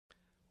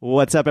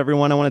What's up,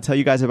 everyone? I want to tell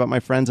you guys about my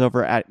friends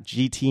over at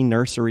GT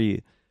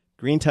Nursery.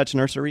 Green Touch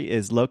Nursery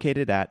is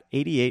located at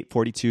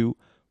 8842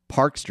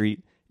 Park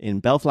Street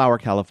in Bellflower,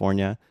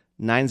 California,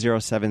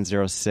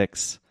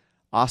 90706.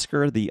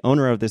 Oscar, the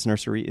owner of this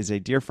nursery, is a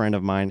dear friend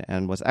of mine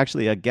and was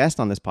actually a guest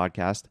on this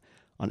podcast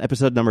on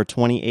episode number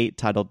 28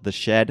 titled The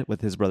Shed with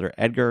his brother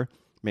Edgar.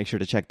 Make sure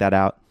to check that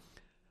out.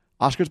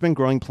 Oscar's been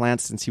growing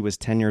plants since he was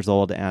 10 years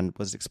old and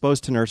was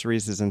exposed to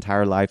nurseries his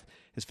entire life.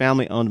 His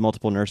family owned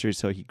multiple nurseries,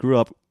 so he grew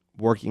up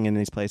working in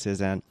these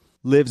places and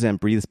lives and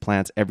breathes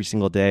plants every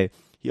single day.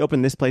 He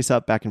opened this place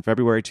up back in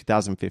February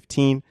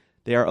 2015.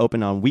 They are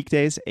open on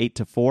weekdays 8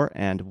 to 4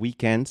 and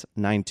weekends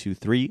 9 to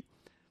 3.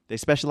 They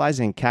specialize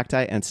in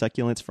cacti and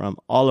succulents from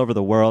all over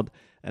the world.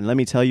 And let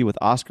me tell you, with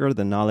Oscar,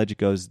 the knowledge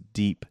goes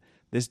deep.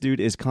 This dude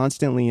is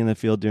constantly in the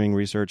field doing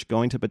research,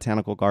 going to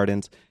botanical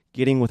gardens,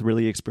 getting with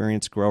really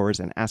experienced growers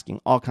and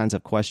asking all kinds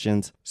of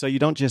questions. So you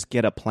don't just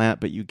get a plant,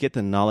 but you get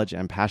the knowledge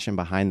and passion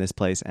behind this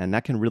place, and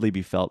that can really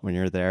be felt when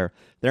you're there.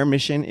 Their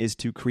mission is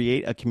to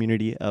create a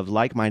community of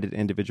like-minded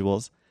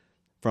individuals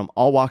from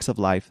all walks of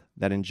life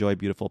that enjoy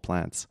beautiful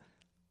plants.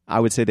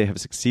 I would say they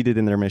have succeeded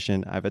in their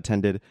mission. I've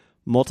attended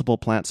multiple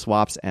plant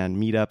swaps and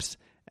meetups,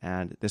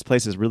 and this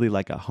place is really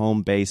like a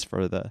home base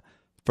for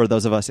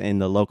those of us in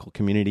the local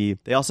community.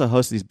 They also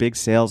host these big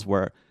sales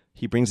where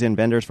he brings in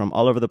vendors from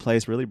all over the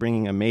place, really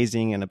bringing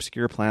amazing and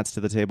obscure plants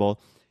to the table.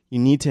 You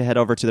need to head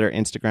over to their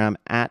Instagram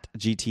at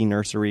GT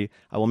Nursery.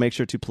 I will make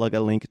sure to plug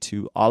a link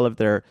to all of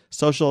their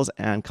socials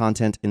and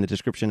content in the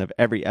description of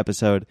every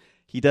episode.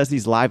 He does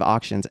these live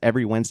auctions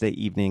every Wednesday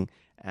evening,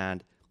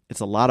 and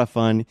it's a lot of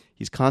fun.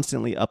 He's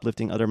constantly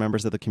uplifting other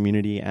members of the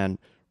community and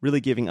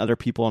really giving other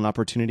people an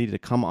opportunity to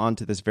come on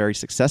to this very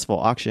successful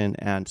auction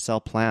and sell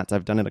plants.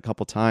 I've done it a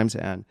couple times,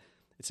 and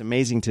it's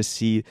amazing to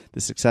see the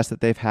success that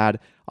they've had.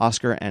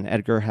 Oscar and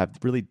Edgar have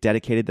really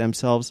dedicated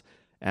themselves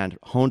and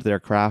honed their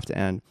craft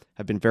and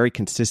have been very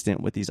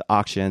consistent with these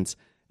auctions.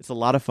 It's a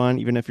lot of fun,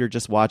 even if you're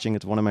just watching.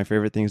 It's one of my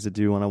favorite things to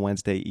do on a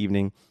Wednesday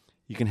evening.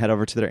 You can head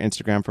over to their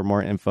Instagram for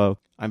more info.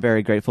 I'm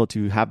very grateful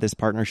to have this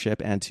partnership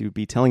and to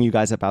be telling you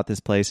guys about this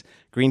place.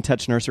 Green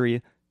Touch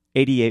Nursery,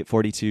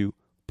 8842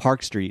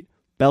 Park Street,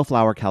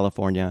 Bellflower,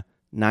 California,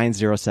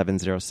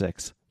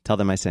 90706. Tell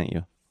them I sent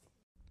you.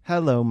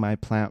 Hello, my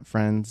plant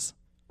friends.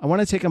 I want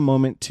to take a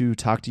moment to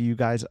talk to you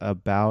guys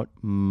about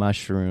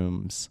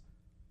mushrooms.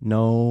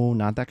 No,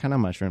 not that kind of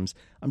mushrooms.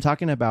 I'm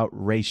talking about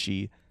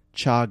reishi,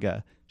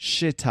 chaga,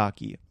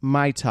 shiitake,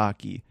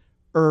 maitake,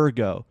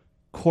 ergo,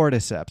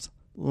 cordyceps,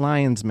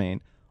 lion's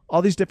mane,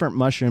 all these different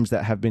mushrooms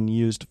that have been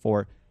used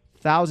for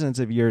thousands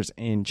of years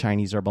in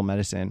Chinese herbal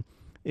medicine.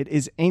 It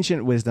is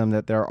ancient wisdom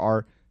that there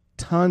are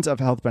tons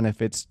of health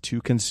benefits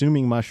to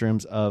consuming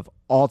mushrooms of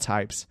all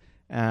types,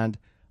 and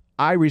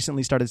I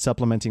recently started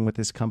supplementing with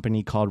this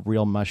company called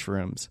Real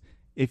Mushrooms.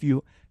 If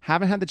you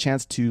haven't had the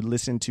chance to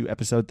listen to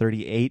episode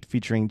 38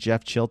 featuring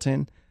Jeff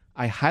Chilton,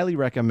 I highly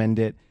recommend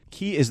it.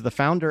 He is the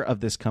founder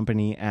of this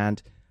company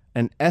and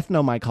an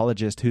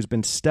ethnomycologist who's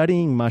been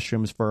studying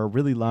mushrooms for a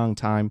really long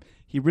time.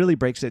 He really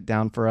breaks it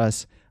down for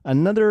us.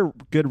 Another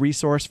good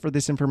resource for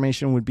this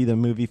information would be the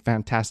movie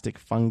Fantastic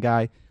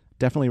Fungi.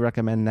 Definitely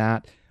recommend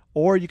that.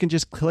 Or you can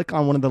just click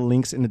on one of the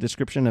links in the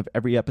description of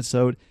every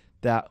episode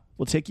that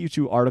will take you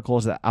to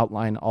articles that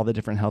outline all the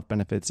different health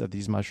benefits of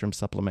these mushroom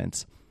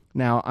supplements.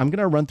 Now, I'm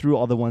going to run through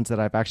all the ones that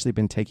I've actually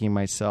been taking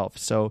myself.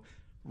 So,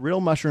 Real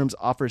Mushrooms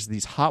offers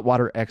these hot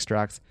water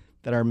extracts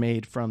that are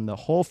made from the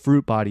whole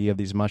fruit body of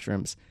these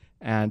mushrooms,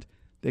 and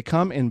they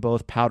come in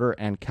both powder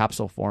and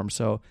capsule form.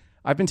 So,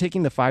 I've been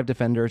taking the 5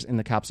 Defenders in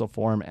the capsule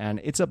form, and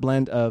it's a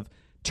blend of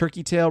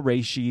turkey tail,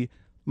 reishi,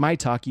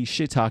 maitake,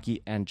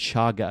 shiitake, and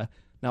chaga.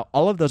 Now,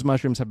 all of those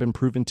mushrooms have been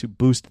proven to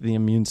boost the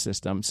immune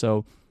system.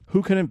 So,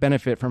 who couldn't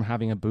benefit from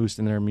having a boost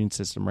in their immune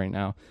system right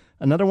now?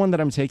 Another one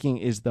that I'm taking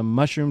is the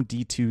Mushroom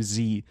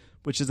D2Z,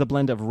 which is a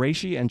blend of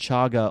reishi and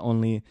chaga,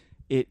 only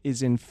it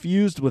is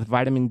infused with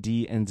vitamin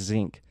D and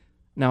zinc.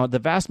 Now, the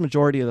vast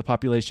majority of the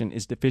population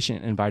is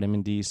deficient in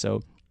vitamin D,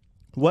 so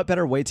what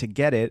better way to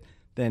get it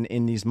than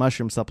in these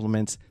mushroom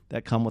supplements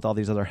that come with all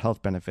these other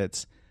health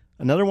benefits?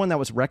 Another one that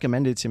was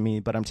recommended to me,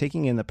 but I'm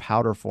taking in the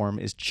powder form,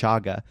 is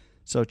chaga.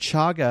 So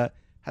chaga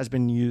has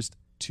been used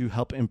to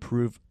help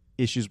improve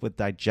issues with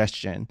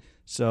digestion.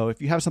 So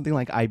if you have something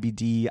like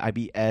IBD,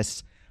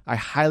 IBS, I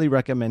highly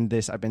recommend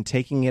this. I've been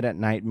taking it at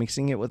night,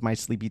 mixing it with my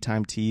sleepy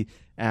time tea,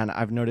 and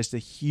I've noticed a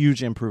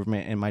huge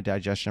improvement in my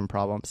digestion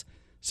problems.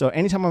 So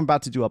anytime I'm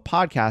about to do a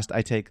podcast,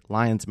 I take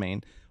lion's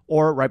mane,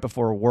 or right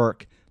before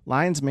work.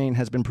 Lion's mane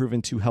has been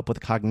proven to help with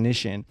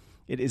cognition.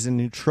 It is a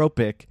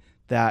nootropic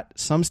that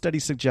some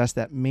studies suggest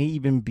that may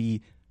even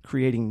be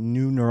creating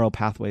new neural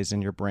pathways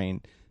in your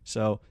brain.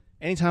 So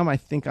anytime I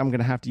think I'm going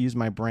to have to use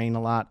my brain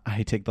a lot,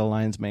 I take the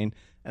lion's mane.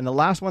 And the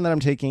last one that I'm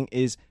taking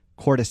is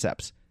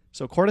cordyceps.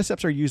 So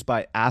cordyceps are used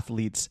by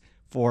athletes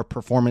for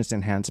performance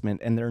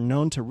enhancement, and they're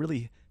known to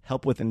really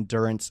help with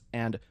endurance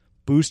and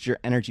boost your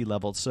energy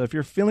levels. So if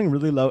you're feeling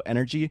really low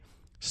energy,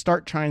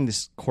 start trying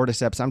this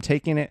cordyceps. I'm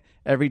taking it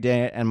every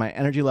day, and my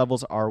energy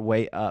levels are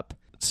way up.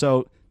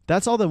 So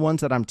That's all the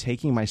ones that I'm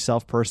taking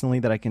myself personally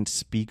that I can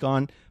speak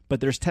on,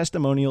 but there's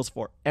testimonials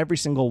for every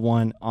single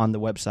one on the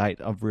website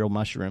of Real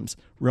Mushrooms,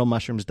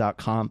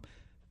 realmushrooms.com.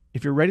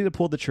 If you're ready to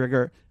pull the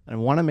trigger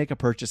and want to make a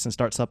purchase and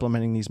start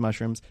supplementing these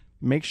mushrooms,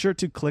 make sure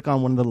to click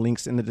on one of the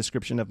links in the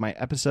description of my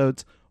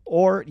episodes,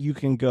 or you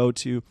can go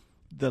to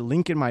the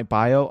link in my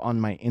bio on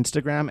my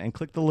Instagram and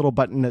click the little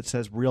button that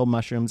says Real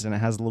Mushrooms and it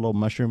has a little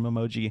mushroom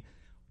emoji.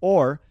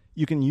 Or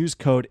you can use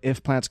code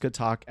If Plants Could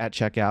Talk at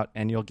checkout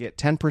and you'll get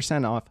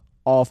 10% off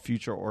all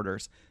future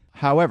orders.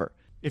 However,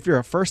 if you're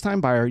a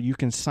first-time buyer, you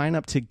can sign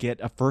up to get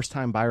a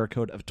first-time buyer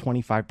code of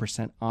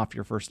 25% off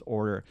your first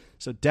order.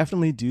 So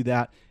definitely do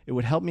that. It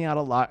would help me out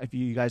a lot if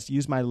you guys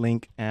use my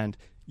link and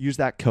use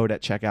that code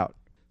at checkout.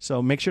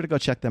 So make sure to go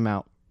check them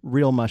out.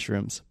 Real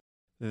Mushrooms.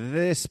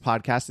 This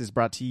podcast is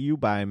brought to you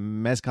by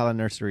Mezcala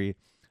Nursery,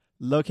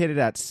 located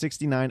at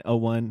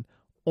 6901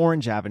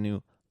 Orange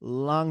Avenue,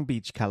 Long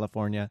Beach,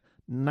 California,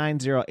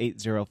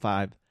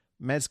 90805.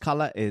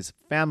 Mezcala is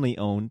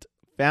family-owned,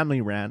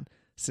 family-ran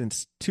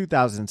since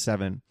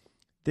 2007.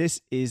 This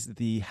is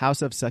the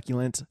House of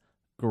Succulents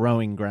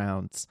growing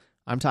grounds.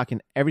 I'm talking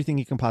everything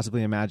you can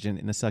possibly imagine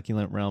in the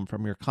succulent realm,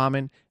 from your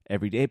common,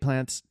 everyday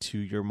plants to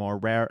your more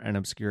rare and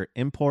obscure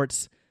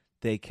imports.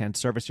 They can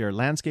service your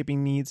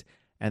landscaping needs,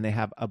 and they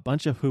have a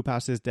bunch of hoop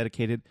houses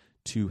dedicated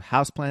to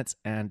houseplants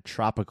and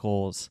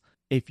tropicals.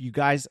 If you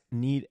guys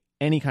need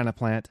any kind of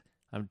plant,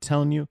 I'm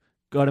telling you,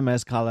 go to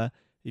Mezcala.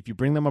 If you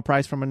bring them a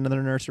price from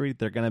another nursery,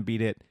 they're going to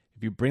beat it.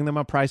 If you bring them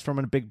a price from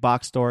a big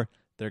box store,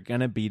 they're going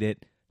to beat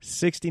it.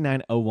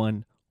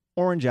 6901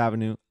 Orange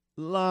Avenue,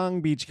 Long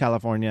Beach,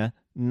 California,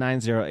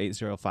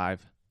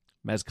 90805.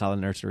 Mezcala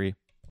Nursery.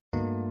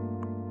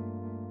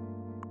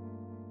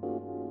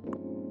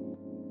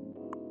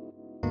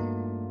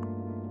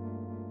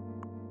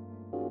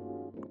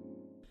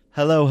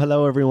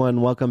 Hello, everyone.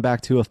 Welcome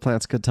back to If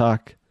Plants Could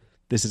Talk.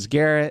 This is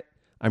Garrett.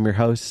 I'm your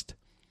host.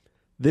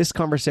 This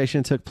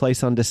conversation took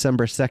place on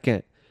December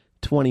 2nd,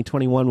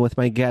 2021 with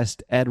my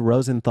guest, Ed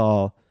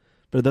Rosenthal.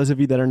 For those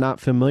of you that are not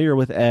familiar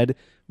with Ed,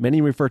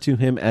 many refer to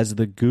him as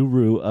the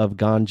guru of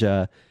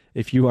ganja.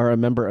 If you are a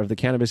member of the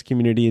cannabis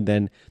community,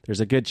 then there's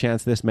a good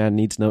chance this man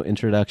needs no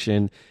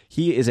introduction.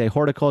 He is a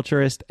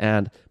horticulturist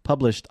and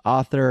published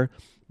author.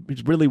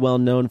 He's really well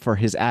known for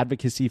his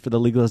advocacy for the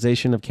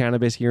legalization of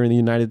cannabis here in the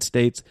United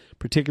States,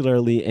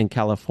 particularly in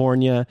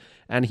California.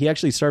 And he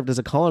actually served as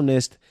a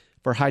columnist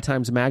for High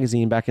Times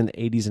magazine back in the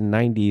 80s and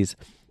 90s.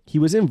 He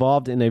was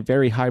involved in a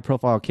very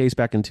high-profile case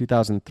back in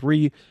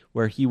 2003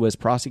 where he was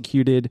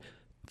prosecuted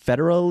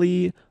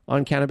federally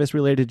on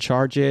cannabis-related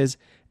charges,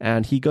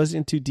 and he goes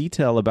into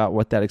detail about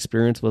what that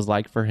experience was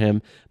like for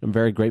him. I'm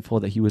very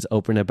grateful that he was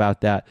open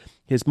about that.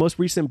 His most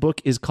recent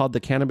book is called The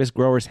Cannabis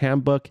Grower's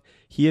Handbook.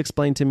 He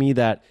explained to me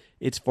that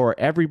it's for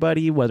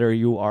everybody, whether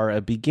you are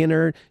a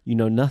beginner, you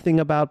know nothing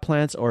about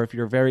plants, or if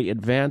you're very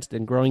advanced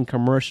and growing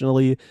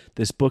commercially,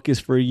 this book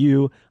is for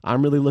you.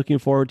 I'm really looking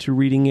forward to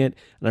reading it,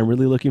 and I'm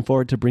really looking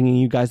forward to bringing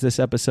you guys this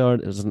episode.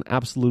 It was an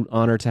absolute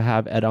honor to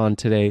have Ed on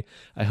today.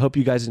 I hope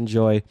you guys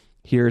enjoy.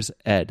 Here's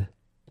Ed.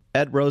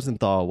 Ed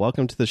Rosenthal,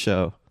 welcome to the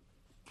show.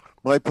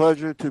 My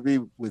pleasure to be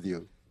with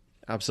you.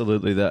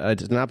 Absolutely.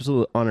 It's an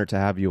absolute honor to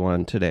have you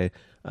on today.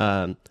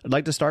 I'd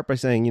like to start by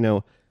saying,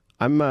 we're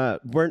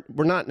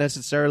not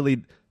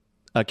necessarily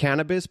a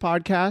cannabis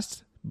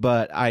podcast,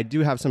 but I do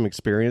have some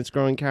experience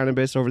growing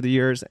cannabis over the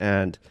years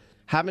and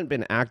haven't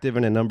been active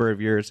in a number of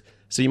years.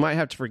 So you might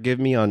have to forgive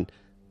me on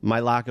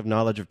my lack of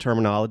knowledge of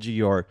terminology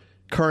or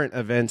current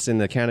events in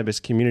the cannabis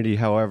community.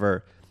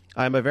 However,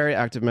 I'm a very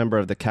active member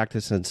of the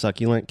cactus and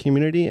succulent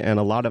community, and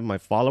a lot of my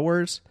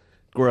followers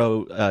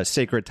grow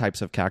sacred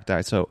types of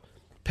cacti. So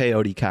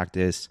peyote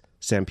cactus,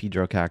 San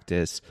Pedro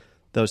cactus,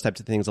 those types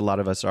of things. A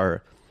lot of us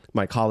are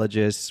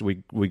mycologists.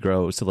 We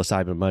grow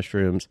psilocybin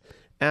mushrooms,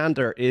 and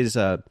there is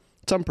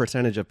some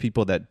percentage of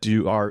people that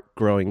are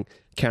growing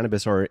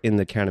cannabis or in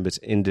the cannabis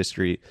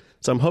industry.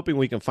 So I'm hoping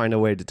we can find a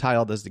way to tie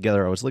all this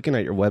together. I was looking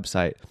at your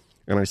website,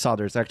 and I saw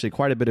there's actually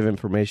quite a bit of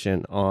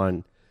information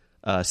on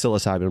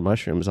psilocybin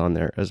mushrooms on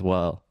there as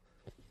well.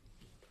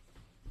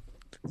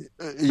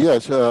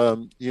 Yes,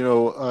 I'm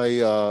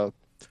a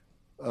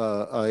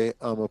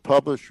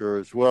publisher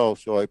as well,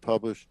 so I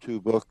published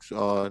 2 books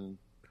on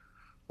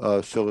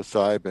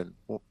psilocybin.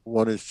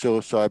 One is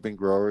Psilocybin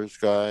Grower's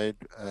Guide,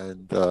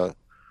 and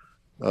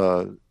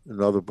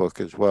another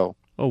book as well.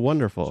 Oh,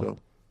 wonderful! So,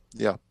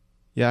 yeah.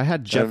 I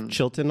had Jeff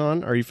Chilton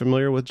on. Are you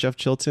familiar with Jeff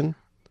Chilton?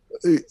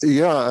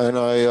 Yeah, and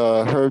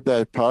I heard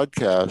that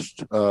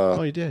podcast.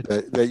 Oh, you did?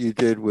 That you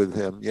did with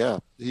him. Yeah,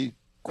 he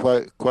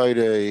quite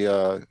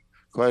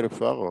a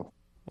fellow.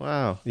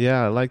 Wow.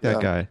 Yeah, I like that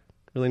guy.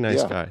 Really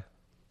nice guy.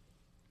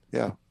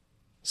 Yeah.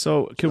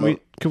 So can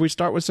we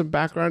start with some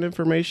background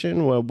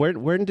information? Well,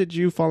 where did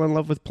you fall in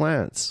love with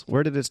plants?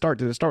 Where did it start?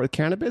 Did it start with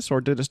cannabis or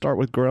did it start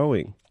with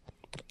growing?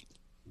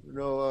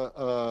 When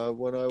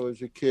I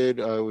was a kid,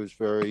 I was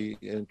very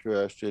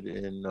interested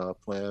in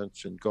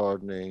plants and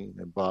gardening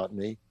and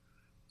botany,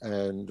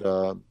 and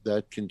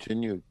that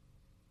continued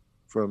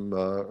from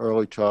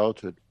early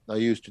childhood. I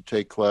used to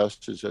take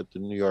classes at the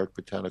New York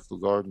Botanical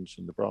Gardens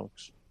in the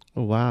Bronx.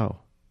 Oh, wow.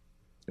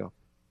 Yeah.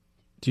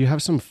 Do you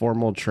have some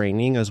formal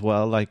training as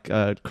well? Like,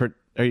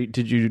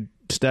 did you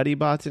study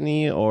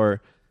botany,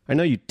 or I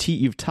know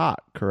you've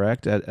taught,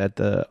 correct, at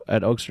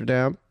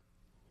Oaksterdam?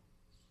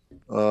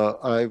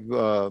 I've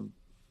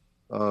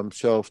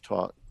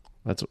self-taught.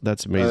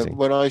 That's amazing.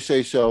 When I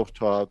say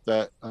self-taught,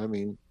 that I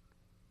mean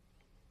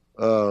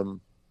um,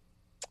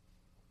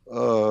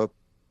 uh,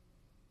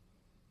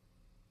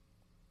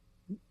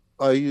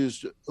 I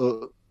used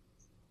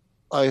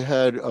I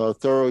had a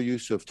thorough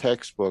use of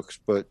textbooks,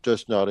 but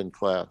just not in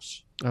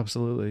class.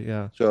 Absolutely,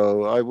 yeah.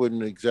 So I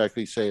wouldn't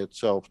exactly say it's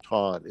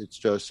self-taught. It's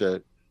just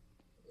that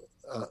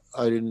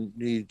I didn't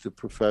need the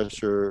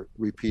professor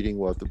repeating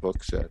what the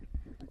book said.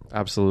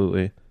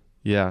 Absolutely,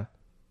 yeah.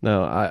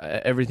 No,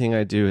 everything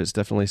I do is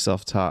definitely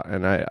self-taught,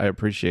 and I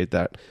appreciate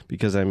that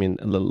because I mean,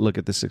 look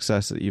at the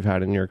success that you've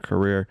had in your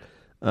career.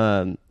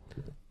 Um,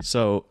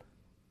 so,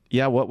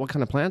 yeah, what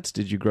kind of plants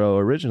did you grow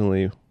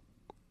originally?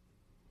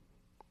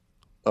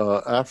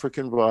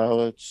 African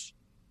violets,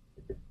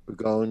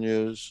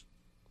 begonias,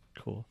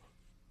 Cool,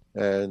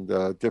 and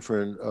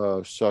different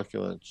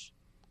succulents,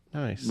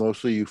 nice.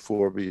 mostly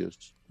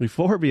euphorbias.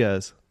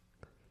 Euphorbias,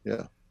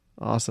 Yeah,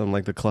 awesome.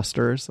 Like the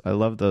clusters, I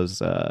love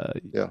those.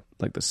 yeah.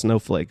 Like the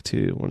snowflake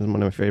too. One of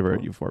my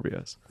favorite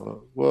euphorbias.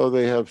 Well,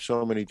 they have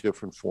so many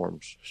different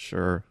forms.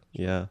 Sure,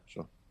 yeah,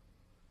 So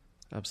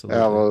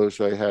absolutely. aloes,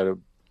 I had a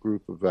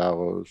group of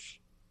aloes,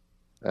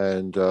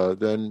 and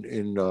then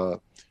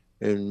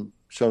in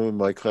some of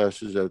my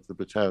classes at the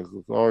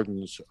botanical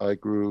gardens, I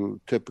grew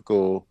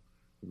typical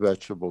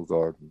vegetable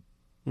garden.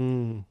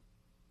 Mm.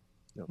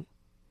 Yeah.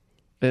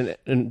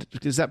 And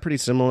is that pretty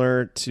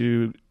similar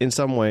to, in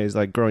some ways,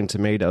 like growing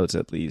tomatoes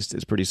at least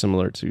is pretty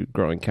similar to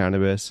growing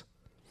cannabis?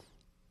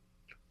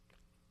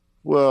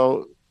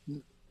 Well,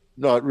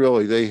 not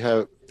really. They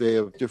have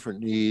different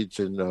needs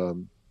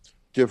and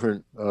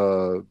different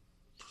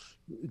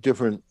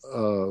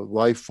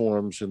life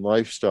forms and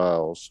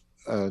lifestyles,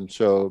 and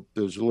so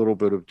there's a little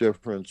bit of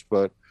difference.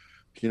 But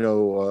you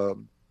know,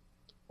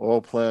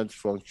 all plants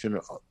function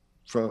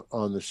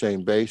on the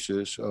same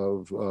basis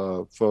of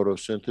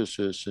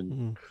photosynthesis and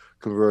Mm.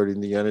 converting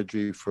the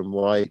energy from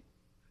light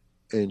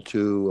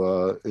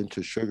into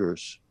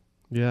sugars.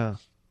 Yeah,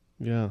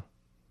 yeah.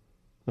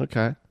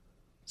 Okay.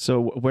 So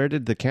where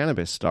did the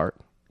cannabis start?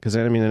 Because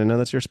I mean, I know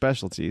that's your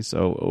specialty,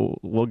 so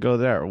we'll go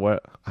there.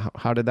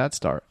 How did that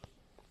start?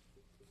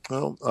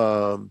 Well,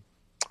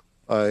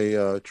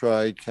 I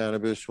tried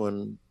cannabis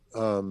when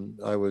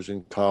I was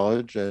in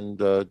college and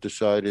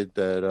decided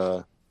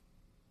um,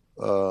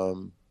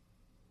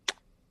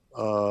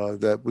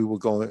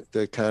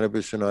 that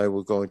cannabis and I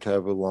were going to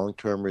have a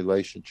long-term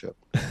relationship.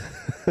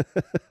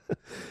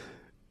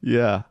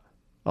 Yeah,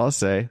 I'll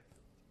say.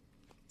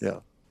 Yeah,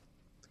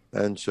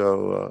 and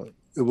so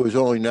it was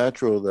only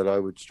natural that I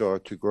would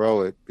start to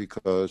grow it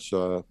because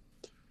I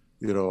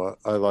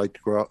liked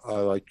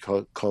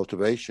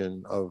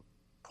cultivation of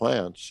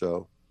plants,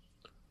 so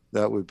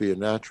that would be a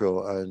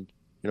natural. And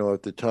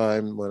at the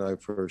time when I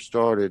first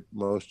started,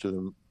 most of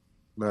the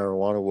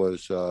marijuana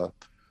was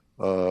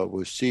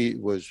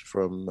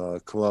from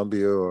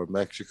Colombia or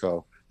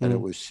Mexico, and it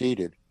Mm. was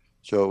seeded,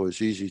 so it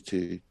was easy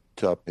to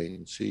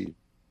obtain seed.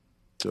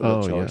 So Oh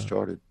that's how I yeah,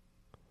 started.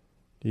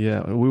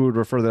 yeah. We would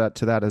refer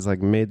to that as like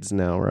mids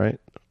now, right?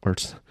 Or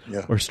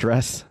Yeah. or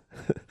stress.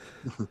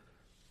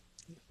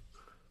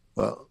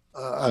 Well,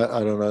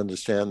 I don't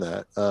understand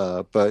that,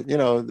 but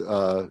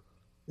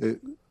it,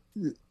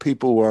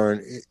 people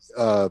weren't.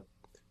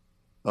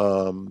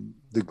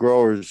 The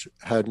growers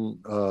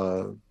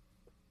uh,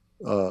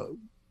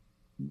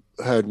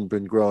 hadn't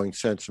been growing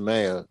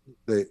sensimilla.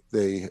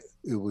 It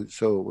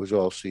was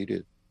all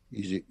seeded,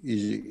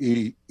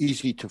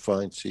 easy to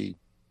find seed.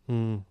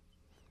 Mm.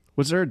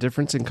 Was there a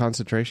difference in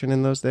concentration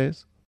in those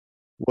days?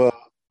 Well,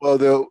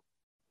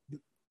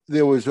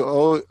 there was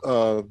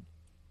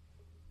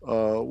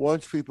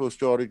once people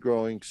started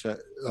growing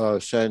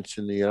scents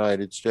in the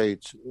United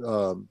States,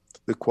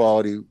 the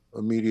quality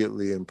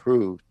immediately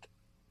improved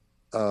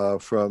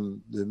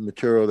from the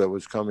material that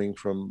was coming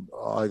from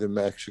either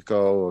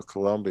Mexico or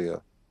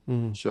Colombia.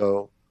 Mm.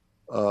 So,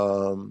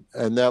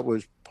 and that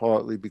was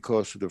partly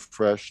because of the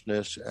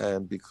freshness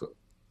and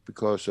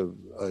because of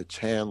its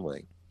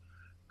handling,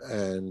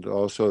 and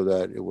also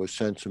that it was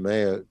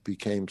sensimilla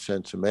became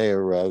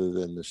sensimilla rather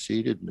than the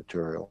seeded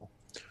material.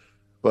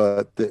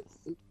 But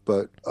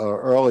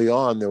early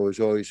on there was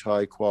always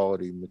high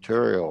quality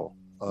material.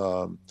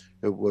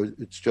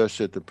 It's just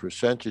that the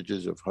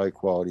percentages of high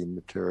quality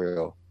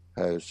material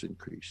has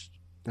increased,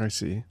 I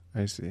see.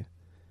 I see.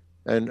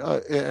 and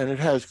it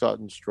has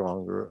gotten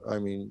stronger. I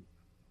mean,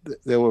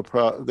 there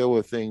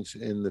were things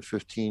in the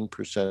 15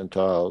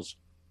 percentiles,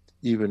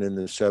 even in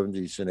the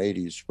 70s and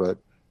 80s,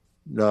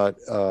 not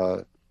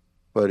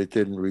but it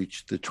didn't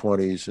reach the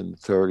 20s and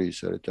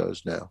 30s that it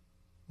does now.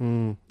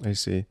 Mm, I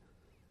see.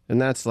 And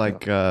that's Yeah.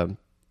 like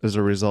as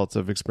a result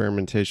of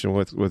experimentation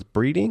with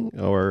breeding,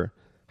 or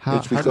It's how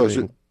do because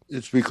they?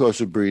 it's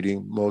because of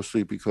breeding,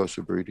 mostly because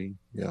of breeding.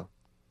 Yeah.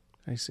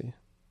 I see.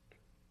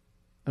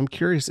 I'm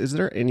curious, is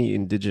there any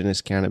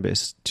indigenous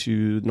cannabis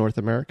to North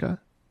America?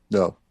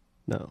 No.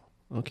 No.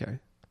 Okay.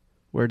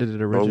 Where did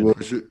it Well,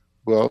 originate?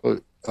 well,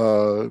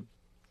 uh,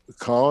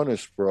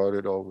 colonists brought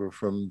it over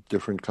from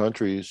different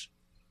countries.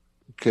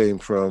 It came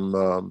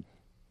from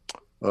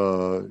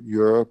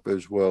Europe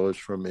as well as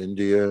from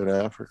India and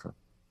Africa.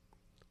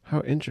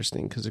 How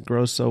interesting, because it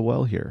grows so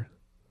well here.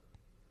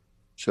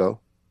 So,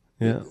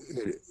 Yeah.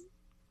 it,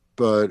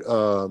 but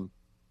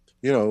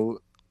you know,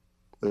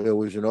 there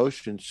was an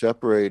ocean uh,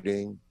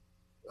 separating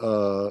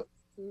uh,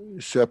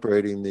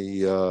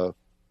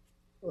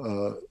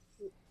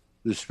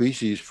 the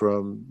species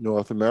from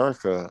North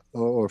America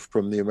or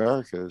from the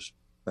Americas,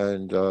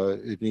 and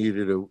it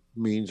needed a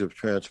means of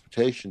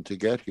transportation to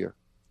get here.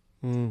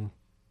 Mm.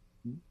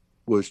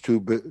 Was too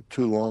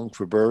long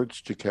for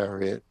birds to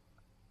carry it,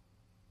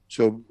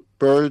 so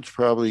birds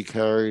probably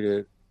carried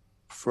it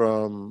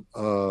from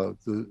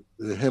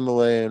the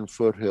Himalayan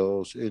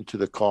foothills into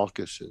the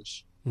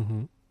Caucasus,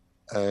 Mm-hmm.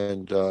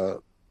 and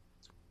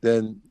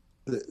then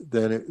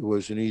then it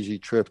was an easy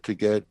trip to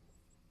get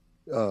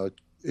uh,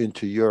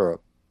 into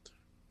Europe,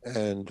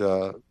 and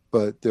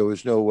but there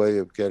was no way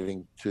of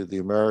getting to the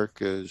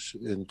Americas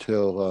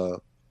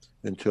until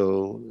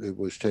it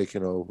was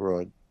taken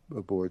over on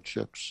aboard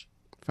ships.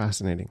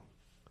 Fascinating.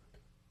 Yeah.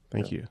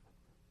 Thank you.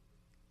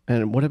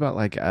 And what about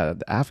like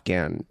the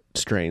Afghan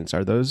strains?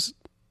 Are those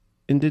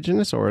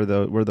indigenous, or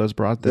were those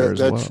brought there as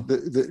That's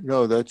well?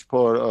 no, that's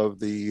part of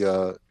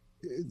the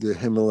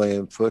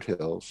Himalayan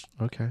foothills.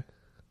 Okay.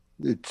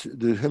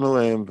 The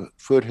Himalayan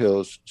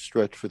foothills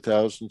stretch for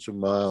thousands of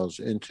miles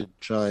into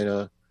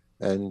China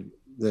and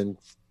then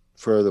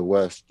further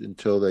west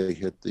until they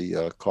hit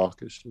the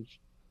Caucasus.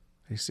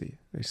 I see.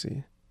 I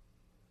see.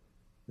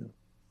 Yeah.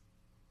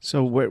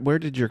 So where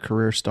did your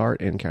career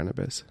start in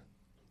cannabis?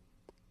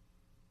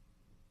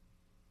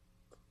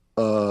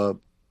 Uh,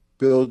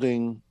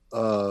 Building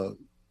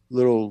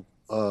little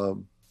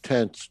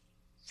tents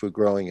for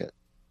growing it.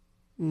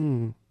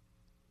 Mm.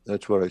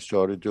 That's what I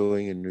started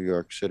doing in New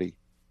York City,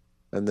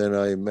 and then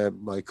I met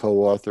my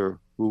co-author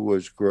who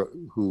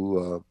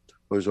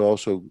was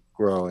also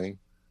growing,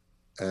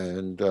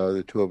 and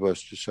the two of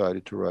us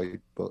decided to write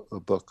a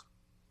book,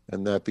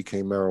 and that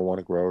became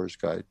Marijuana Growers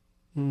Guide.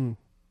 Mm.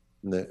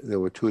 And there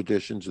were two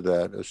editions of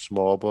that: a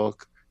small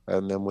book,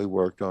 and then we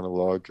worked on a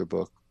larger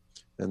book,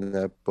 and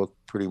that book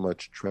pretty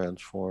much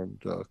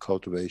transformed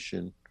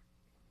cultivation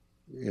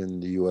in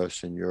the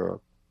U.S. and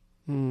Europe.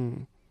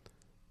 Mm.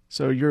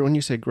 So when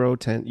you say grow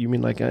tent, you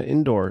mean like an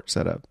indoor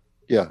setup?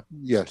 Yeah,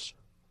 yes,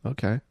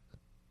 Okay.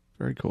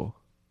 Very cool.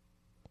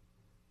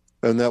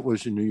 and that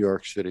was in New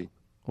York City.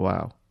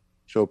 Wow.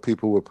 So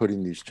people were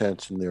putting these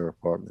tents in their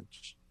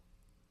apartments.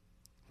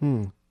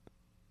 Hmm.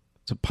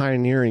 So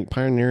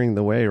pioneering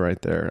the way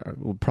right there.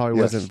 Probably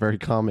wasn't Yes, very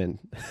common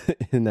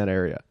in that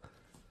area.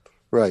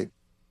 right,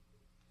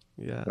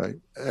 Yeah. right.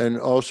 And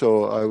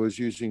also, I was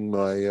using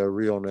my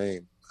real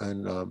name,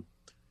 and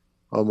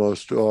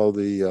almost all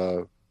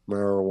the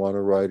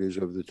marijuana writers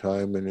of the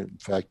time, and in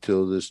fact,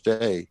 till this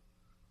day,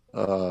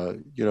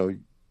 you know,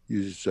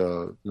 use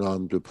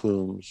nom de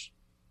plumes.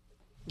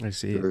 I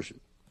see. They're,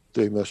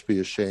 they must be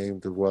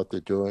ashamed of what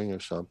they're doing or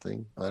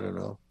something. I don't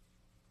know.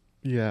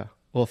 Yeah.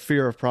 Well,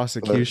 fear of But,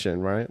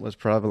 prosecution, right, was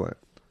prevalent.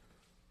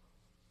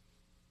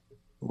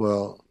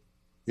 well,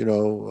 you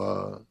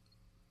know,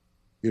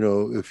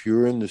 if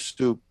you're in the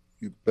stoop,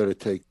 you better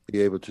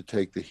be able to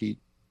take the heat.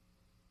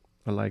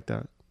 I like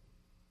that.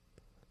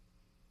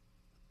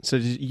 So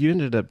you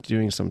ended up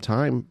doing some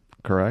time,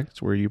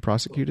 correct? Were you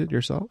prosecuted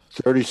yourself?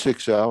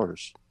 36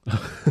 hours.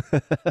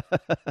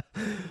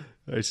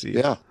 I see.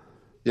 Yeah,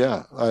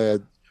 yeah. I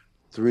had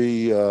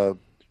three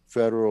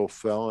federal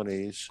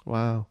felonies.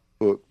 Wow.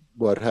 But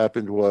what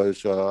happened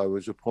was I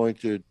was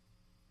appointed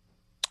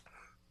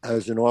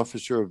as an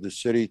officer of the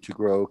city to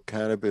grow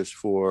cannabis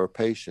for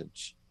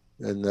patients,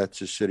 and that's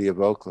the city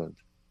of Oakland.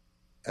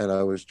 And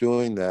I was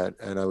doing that,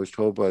 and I was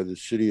told by the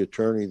city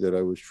attorney that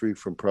I was free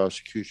from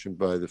prosecution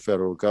by the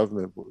federal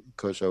government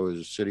because I was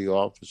a city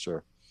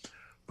officer.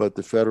 But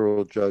the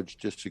federal judge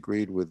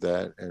disagreed with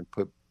that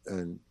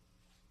and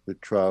the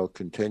trial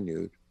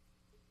continued,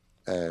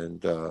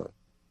 and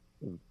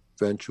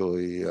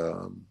eventually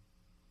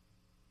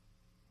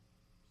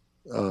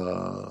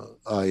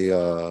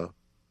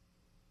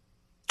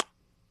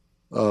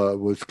I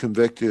was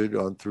convicted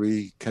on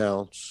 3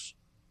 counts,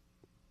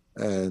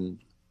 and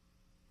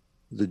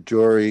the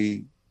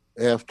jury,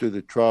 after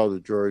the trial, the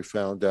jury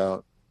found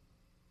out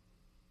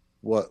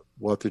what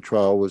the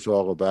trial was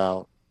all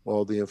about,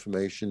 all the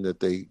information that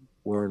they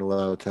weren't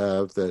allowed to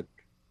have, that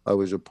I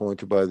was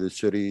appointed by the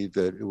city,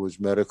 that it was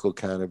medical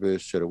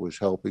cannabis, that it was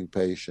helping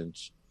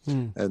patients,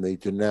 Hmm. and they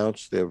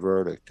denounced their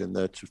verdict. And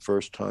that's the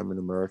first time in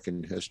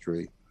American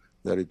history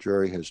that a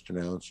jury has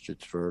denounced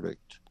its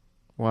verdict.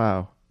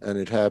 Wow. And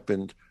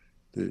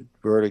the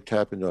verdict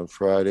happened on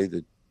Friday.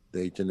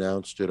 They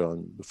denounced it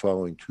on the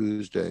following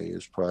Tuesday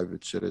as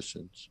private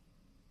citizens.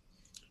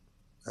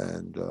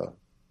 And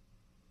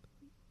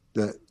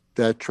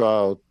that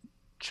trial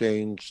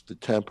changed the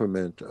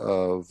temperament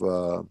of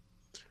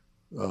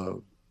uh,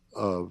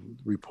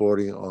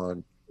 reporting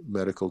on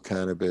medical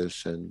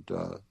cannabis and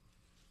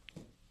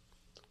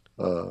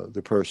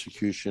the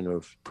persecution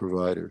of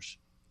providers.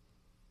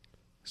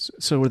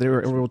 So they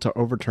were able to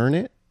overturn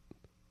it?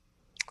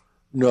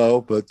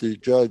 No, but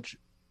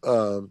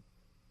um,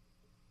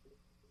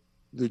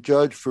 the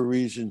judge, for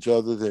reasons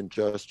other than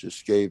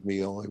justice, gave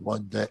me only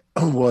 1 day,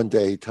 1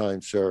 day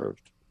time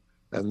served,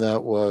 and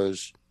that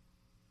was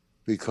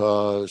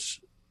because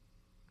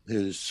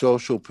his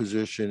social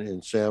position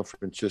in San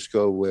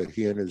Francisco, where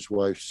he and his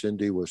wife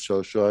Cindy were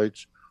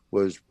socialites,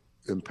 was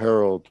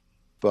imperiled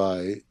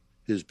by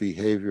his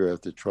behavior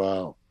at the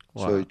trial.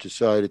 Wow. So he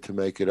decided to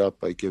make it up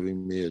by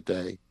giving me a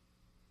day.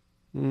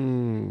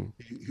 Mm.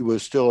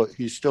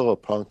 He's still a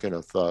punk and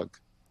a thug,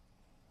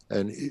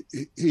 and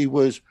he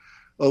was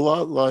a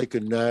lot like a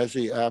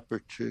Nazi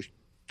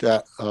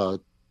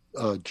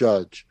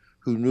judge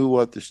who knew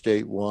what the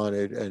state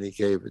wanted and he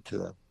gave it to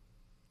them.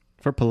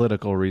 For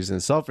political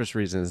reasons, selfish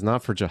reasons,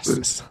 not for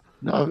justice.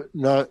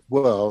 Not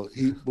well.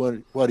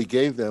 What he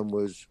gave them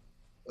was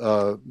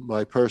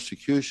my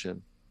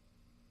persecution,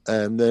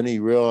 and then he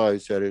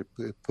realized that it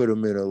put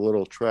him in a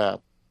little trap.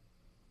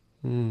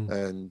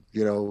 And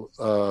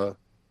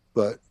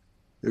but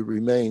it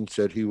remains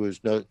that he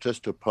was not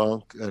just a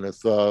punk and a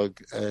thug,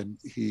 and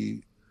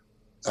he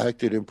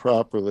acted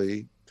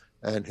improperly,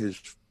 and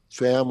his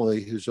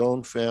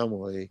own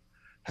family,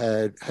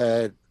 had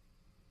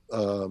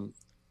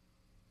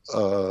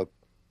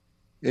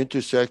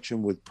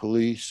intersection with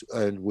police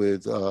and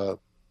with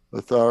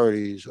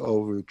authorities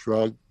over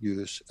drug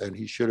use, and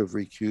he should have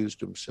recused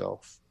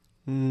himself.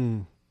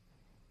 I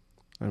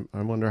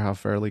wonder how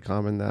fairly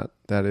common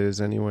that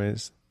is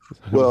anyways.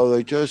 Well,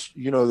 they just,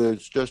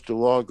 there's just a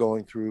law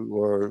going through,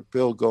 or a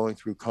bill going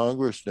through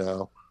Congress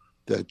now,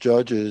 that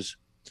judges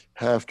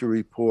have to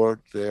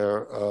report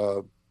their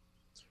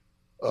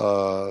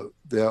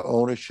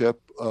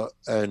ownership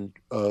and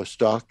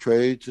stock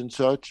trades and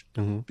such,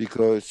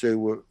 because they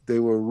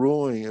were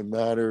ruling in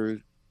matters.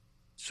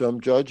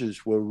 Some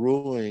judges were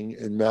ruling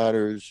in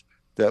matters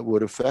that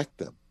would affect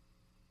them,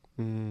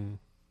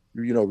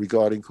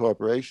 regarding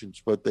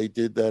corporations. But they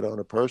did that on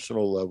a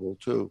personal level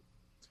too.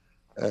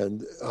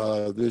 And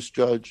this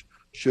judge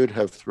should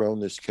have thrown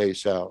this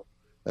case out.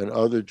 And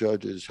other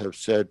judges have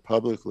said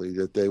publicly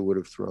that they would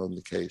have thrown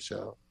the case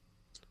out.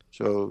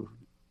 So,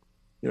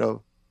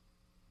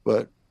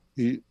 but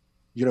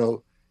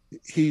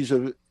he's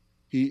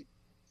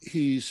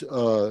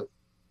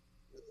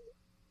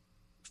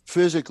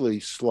physically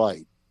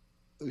slight,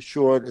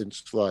 short and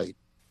slight,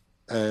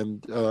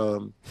 and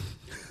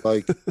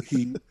like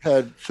he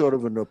had sort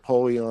of a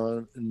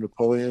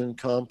Napoleon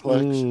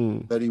complex,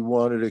 that he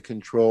wanted to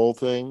control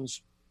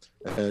things,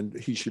 and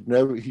he should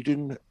never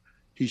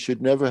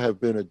have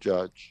been a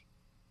judge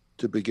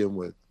to begin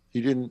with.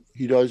 He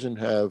doesn't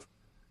have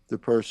the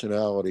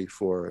personality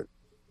for it.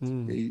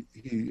 He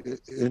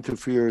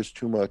interferes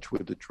too much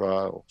with the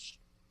trials,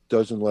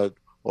 doesn't let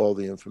all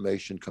the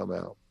information come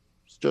out.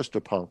 It's just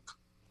a punk.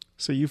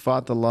 So you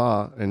fought the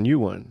law and you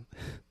won.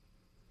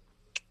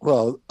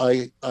 Well,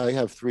 I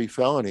have 3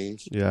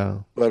 felonies.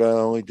 Yeah. But I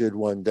only did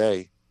 1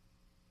 day.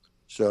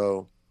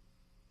 So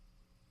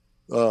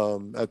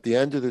at the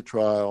end of the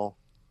trial,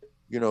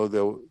 there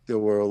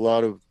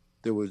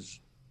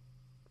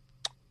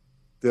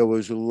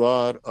was a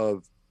lot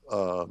of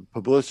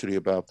publicity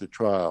about the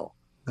trial,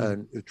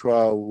 and the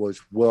trial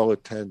was well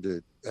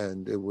attended,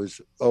 and it was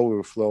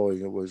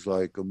overflowing. It was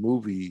like a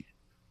movie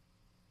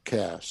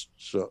cast,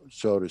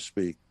 so to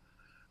speak,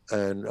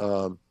 and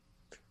at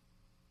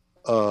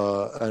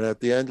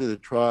the end of the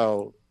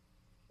trial,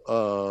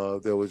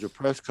 there was a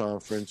press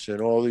conference,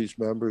 and all these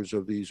members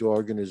of these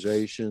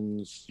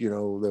organizations,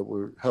 that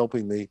were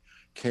helping me,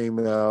 came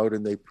out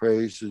and they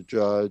praised the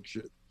judge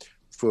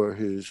for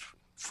his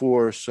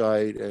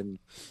foresight and,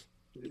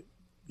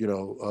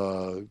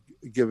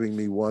 giving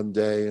me 1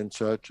 day and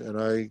such.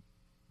 And I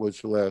was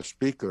the last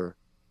speaker,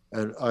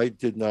 and I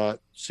did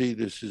not see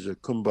this as a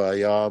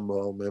kumbaya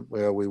moment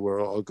where we were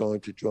all going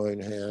to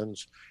join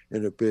hands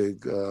in a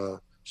big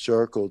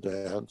circle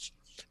dance.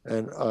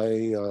 And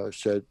I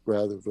said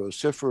rather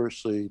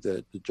vociferously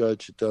that the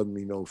judge had done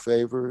me no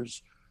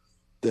favors,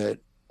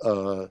 that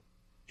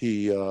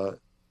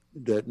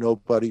that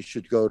nobody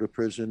should go to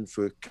prison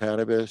for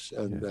cannabis,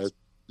 and that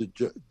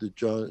the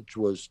judge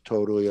was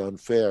totally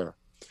unfair.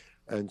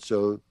 And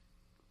so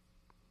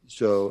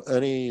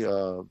any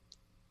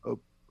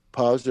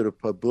positive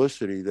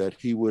publicity that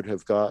he would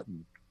have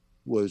gotten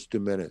was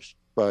diminished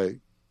by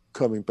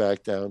coming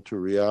back down to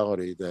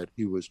reality that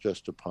he was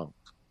just a punk.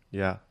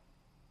 Yeah.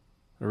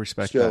 I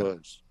respect still that.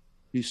 Is.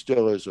 He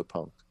still is a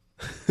punk.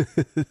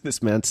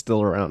 This man's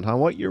still around, huh?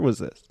 What year was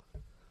this?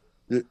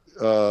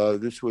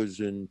 This was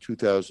in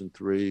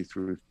 2003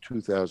 through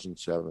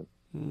 2007.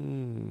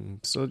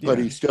 So, yeah. But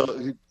he's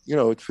still,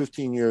 it's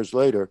 15 years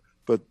later,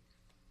 but,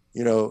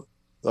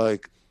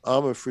 like,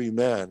 I'm a free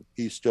man.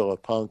 He's still a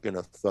punk and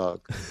a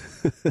thug.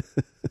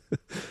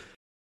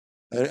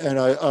 and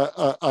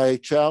I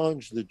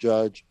challenged the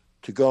judge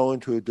to go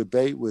into a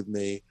debate with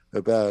me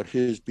about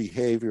his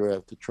behavior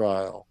at the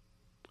trial.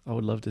 I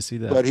would love to see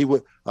that. But he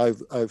would.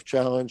 I've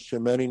challenged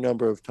him any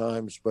number of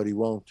times, but he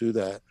won't do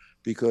that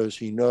because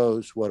he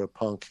knows what a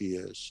punk he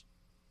is.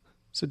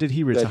 So did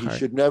he That he retire?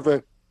 should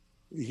never.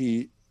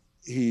 He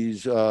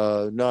he's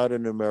not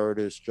an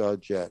emeritus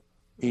judge yet.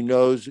 He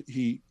knows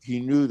he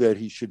knew that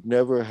he should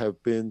never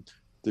have been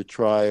the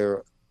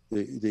trier,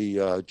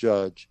 the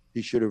judge.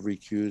 He should have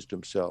recused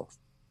himself.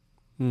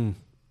 Mm.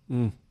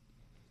 Mm.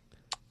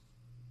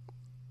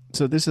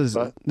 So this is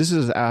But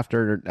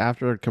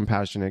after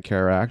Compassionate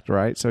Care Act,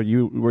 right? So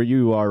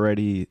you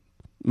already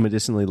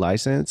medicinally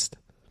licensed?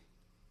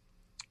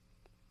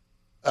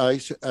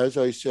 as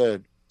I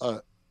said,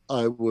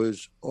 I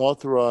was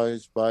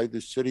authorized by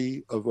the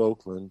city of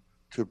Oakland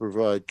to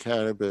provide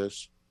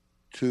cannabis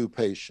to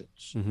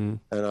patients, Mm-hmm.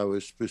 and I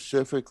was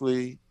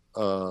specifically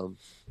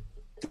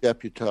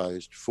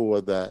deputized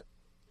for that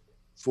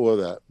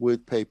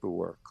with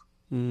paperwork.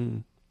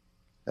 Mm.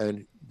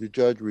 And the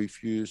judge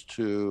refused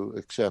to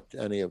accept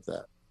any of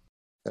that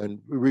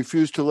and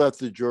refused to let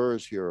the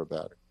jurors hear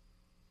about it.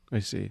 I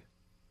see.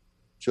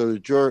 So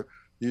the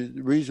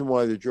reason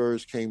why the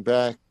jurors came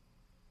back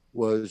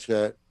was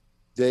that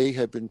they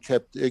had been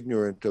kept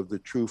ignorant of the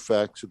true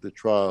facts of the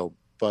trial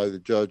by the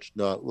judge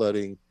not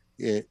letting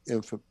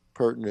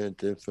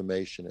pertinent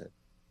information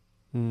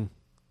in. Mm.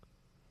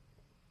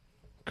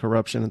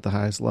 Corruption at the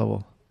highest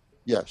level.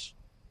 Yes.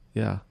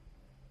 Yeah.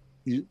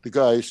 The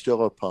guy is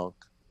still a punk.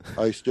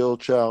 I still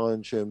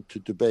challenge him to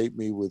debate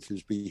me with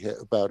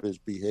about his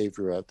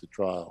behavior at the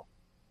trial.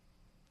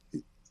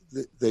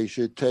 They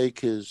should take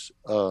his.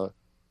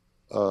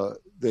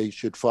 They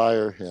should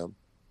fire him.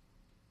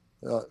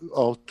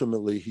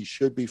 Ultimately, he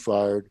should be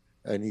fired,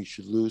 and he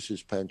should lose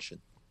his pension,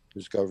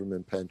 his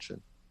government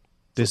pension.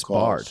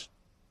 Disbarred.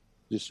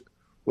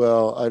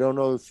 Well, I don't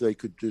know if they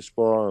could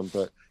disbar him,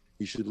 but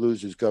he should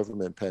lose his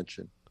government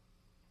pension.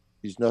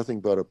 He's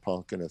nothing but a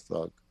punk and a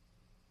thug.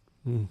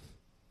 Mm.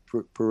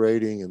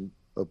 Parading in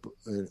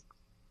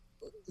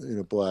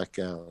a black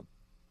gown.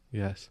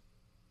 Yes.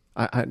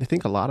 I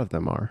think a lot of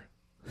them are.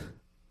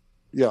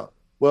 Yeah.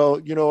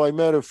 Well, I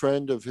met a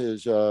friend of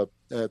his at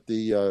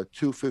the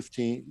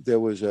 215.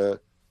 There was a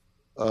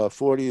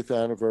 40th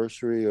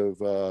anniversary of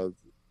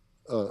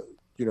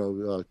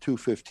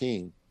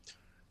 215,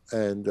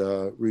 and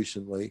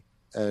recently,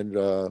 and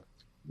a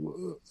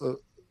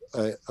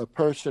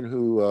person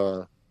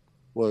who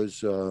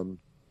was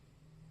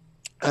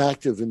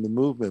active in the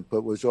movement,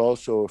 but was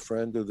also a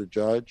friend of the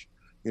judge.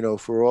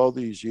 For all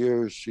these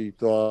years, she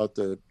thought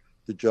that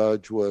the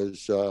judge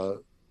was,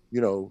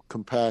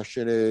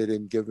 compassionate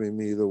and giving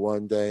me the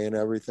one day and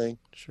everything.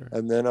 Sure.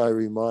 And then I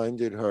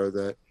reminded her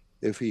that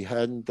if he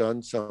hadn't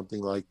done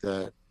something like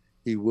that,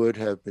 he would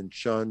have been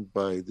shunned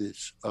by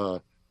this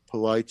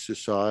polite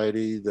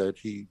society that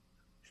he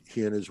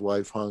and his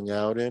wife hung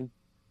out in,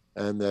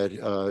 and that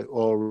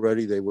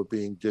already they were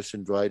being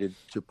disinvited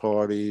to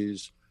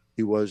parties.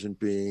 He wasn't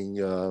being.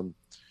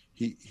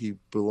 He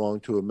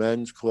belonged to a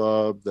men's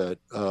club that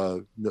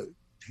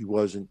he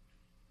wasn't.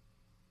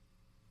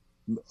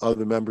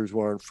 Other members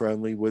weren't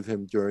friendly with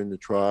him during the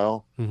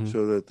trial, Mm-hmm.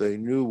 so that they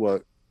knew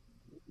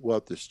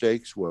what the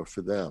stakes were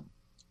for them.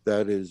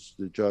 That is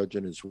the judge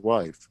and his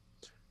wife,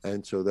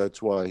 and so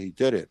that's why he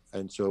did it.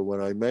 And so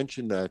when I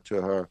mentioned that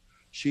to her,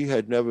 she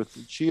had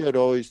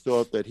always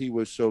thought that he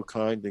was so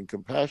kind and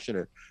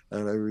compassionate,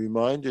 and I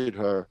reminded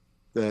her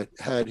that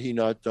had he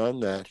not done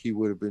that, he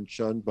would have been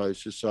shunned by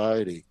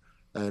society.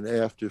 And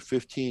after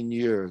 15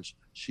 years,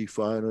 she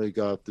finally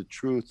got the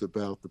truth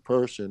about the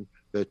person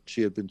that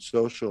she had been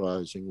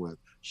socializing with.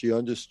 She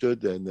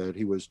understood then that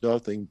he was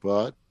nothing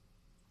but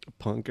a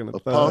punk and a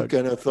thug. Punk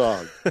and a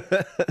thug.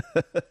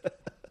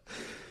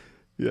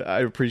 Yeah, I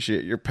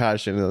appreciate your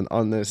passion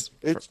on this.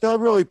 It's not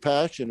really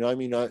passion. I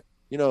mean,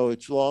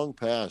 it's long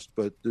past,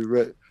 but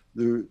the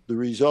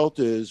result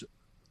is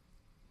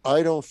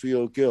I don't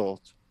feel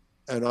guilt,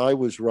 and I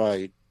was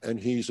right,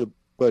 and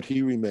but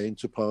he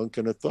remains a punk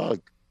and a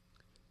thug.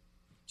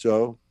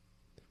 So,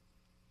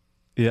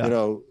 yeah,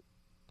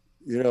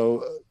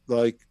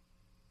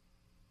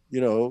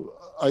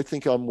 I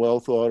think I'm well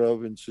thought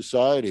of in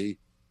society,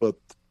 but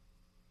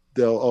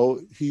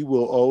he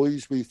will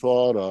always be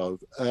thought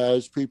of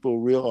as people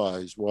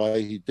realize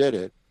why he did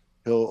it.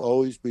 He'll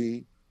always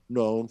be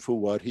known for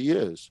what he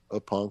is,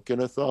 a punk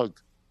and a thug.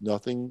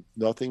 Nothing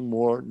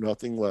more,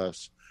 nothing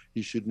less.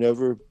 He should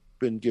never have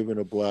been given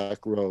a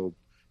black robe.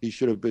 He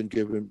should have been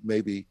given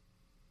maybe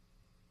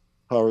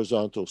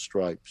horizontal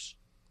stripes.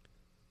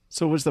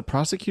 So was the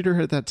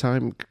prosecutor at that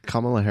time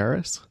Kamala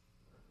Harris?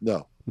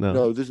 No.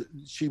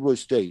 She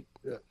was state,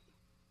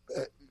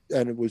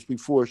 and it was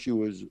before she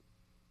was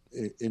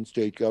in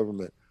state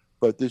government.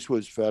 But this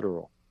was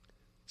federal.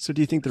 So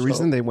do you think the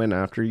reason they went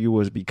after you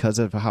was because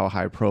of how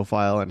high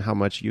profile and how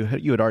much you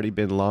had already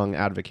been long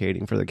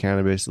advocating for the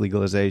cannabis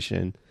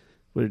legalization?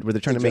 Were they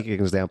trying to make an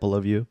example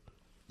of you?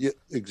 Yeah,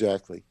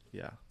 exactly.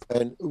 Yeah.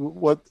 And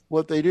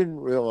what they didn't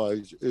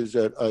realize is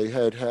that I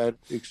had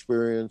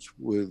experience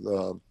with,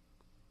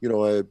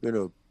 I had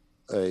been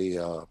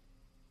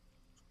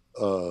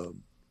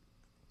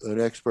an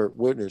expert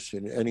witness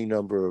in any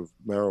number of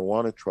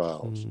marijuana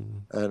trials,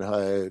 and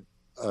I had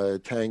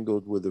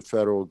tangled with the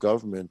federal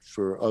government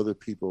for other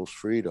people's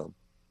freedom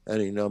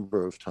any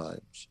number of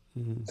times,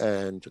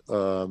 and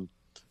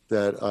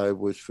that I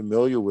was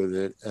familiar with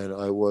it, and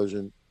I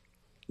wasn't,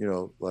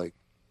 like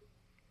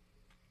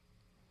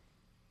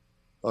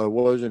I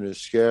wasn't as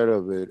scared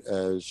of it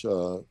as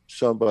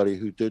somebody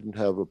who didn't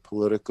have a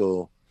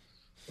political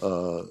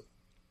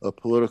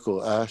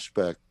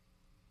aspect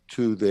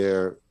to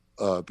their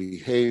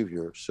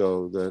behavior,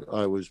 so that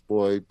I was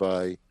buoyed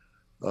by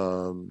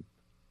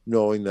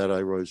knowing that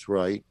I was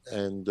right,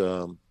 and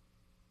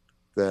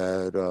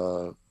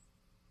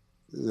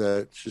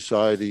that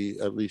society,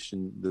 at least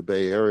in the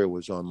Bay Area,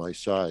 was on my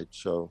side.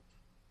 So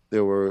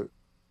there were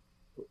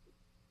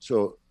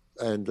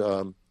and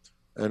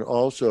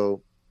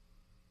also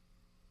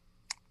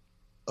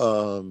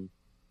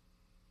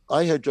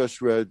I had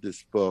just read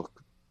this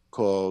book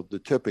called The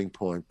Tipping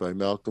Point by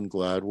Malcolm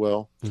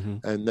Gladwell,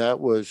 and that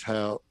was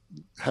how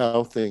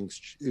things,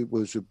 it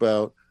was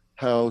about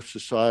how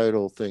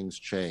societal things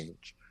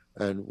change,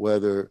 and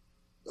whether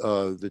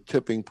the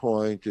tipping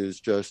point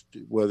is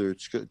whether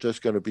it's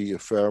just going to be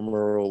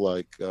ephemeral,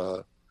 like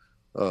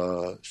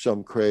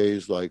some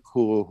craze like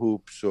hula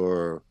hoops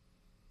or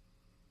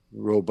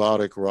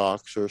robotic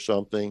rocks or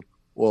something,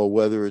 or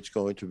whether it's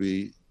going to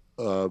be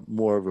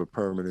more of a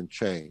permanent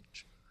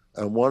change.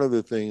 And one of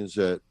the things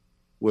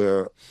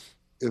where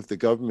if the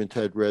government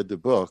had read the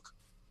book,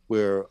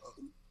 where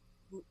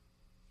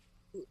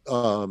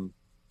in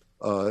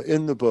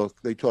the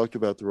book they talked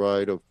about the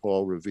ride of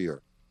Paul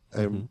Revere,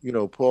 and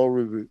Paul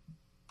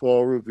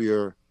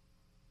Revere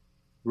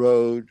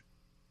rode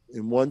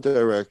in one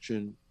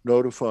direction,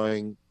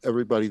 notifying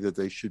everybody that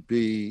they should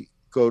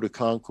go to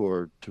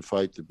Concord to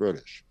fight the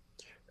British,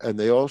 and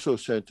they also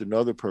sent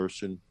another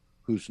person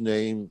whose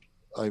name,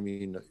 I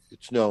mean,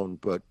 it's known,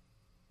 but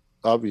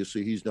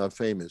obviously he's not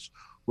famous.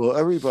 Well,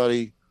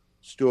 everybody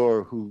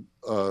store who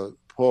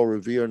Paul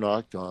Revere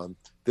knocked on,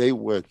 they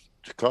went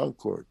to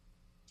Concord.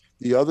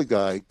 The other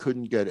guy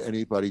couldn't get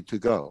anybody to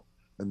go.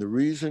 And the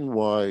reason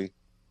why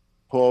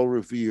Paul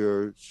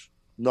Revere's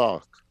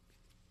knock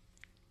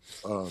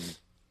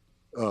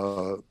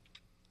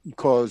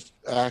caused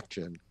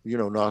action,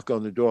 knock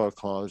on the door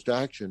caused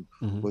action,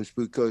 was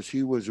because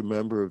he was a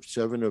member of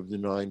 7 of the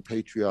 9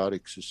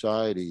 patriotic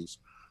societies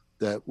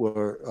that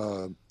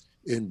were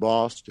in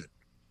Boston.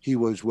 He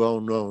was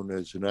well known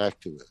as an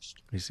activist.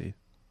 I see.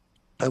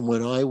 And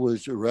when I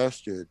was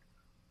arrested,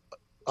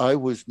 I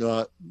was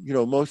not,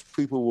 most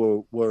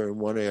people were in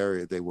one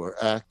area. They were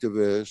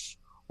activists,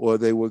 or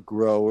they were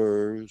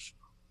growers,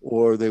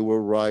 or they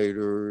were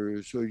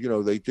writers, or,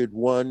 they did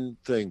one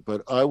thing,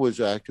 but I was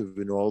active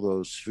in all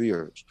those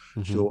spheres.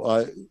 So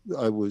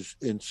I was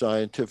in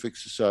scientific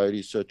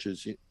societies such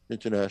as the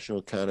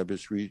International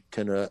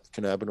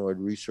Cannabinoid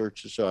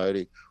Research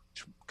Society,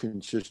 which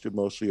consisted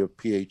mostly of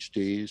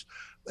PhDs.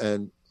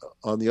 And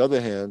on the other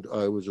hand,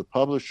 I was a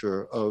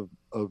publisher of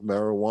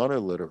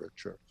marijuana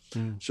literature.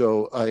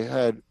 So I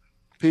had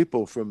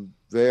people from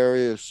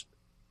various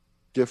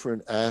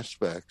different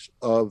aspects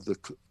of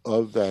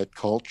that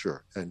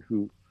culture, and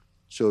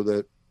so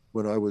that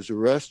when I was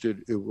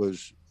arrested, it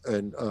was,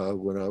 and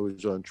when I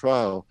was on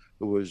trial,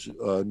 it was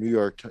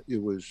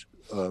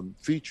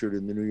featured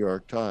in the New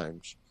York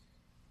Times,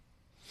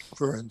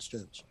 for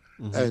instance.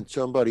 And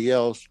somebody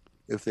else,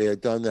 if they had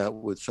done that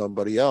with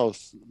somebody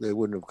else, they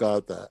wouldn't have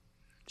got that.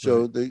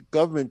 So the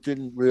government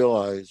didn't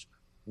realize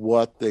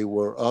what they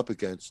were up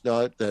against.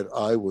 Not that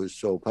I was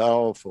so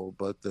powerful,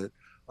 but that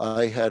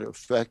I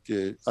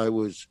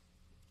was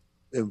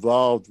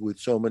involved with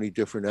so many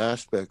different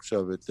aspects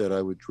of it that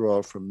I would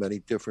draw from many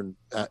different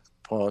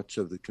parts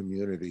of the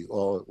community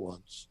all at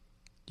once.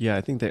 Yeah,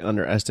 I think they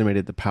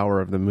underestimated the power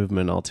of the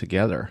movement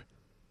altogether.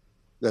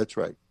 That's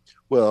right.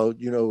 Well,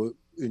 in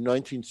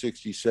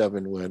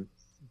 1967, when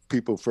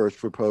people first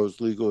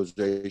proposed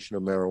legalization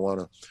of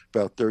marijuana,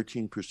 about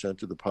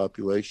 13% of the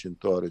population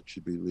thought it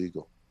should be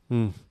legal.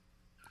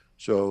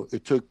 So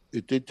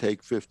it did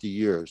take 50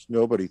 years.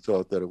 Nobody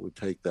thought that it would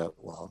take that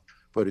long,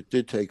 but it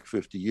did take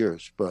 50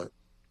 years. But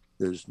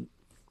there's,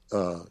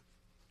 the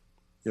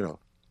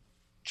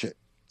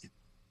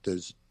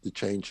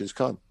change has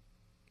come.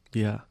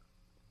 Yeah.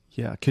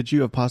 Could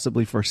you have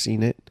possibly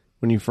foreseen it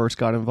when you first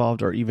got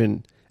involved, or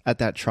even at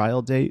that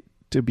trial date,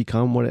 to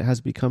become what it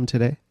has become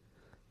today?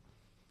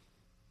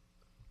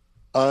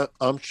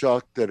 I'm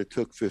shocked that it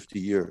took 50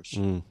 years.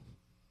 I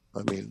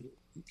mean,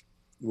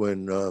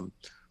 when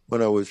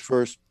I was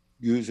first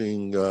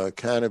using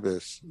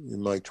cannabis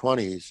in my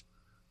 20s,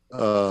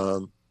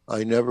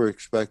 I never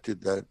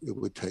expected that it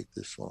would take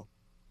this long.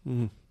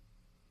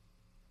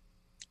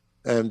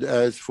 And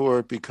as for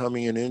it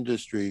becoming an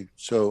industry,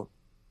 so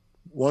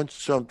once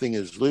something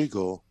is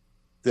legal,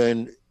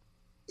 then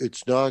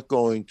it's not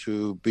going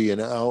to be an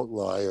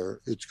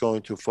outlier. It's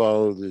going to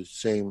follow the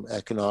same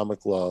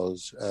economic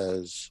laws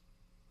as,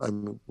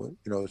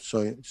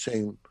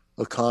 same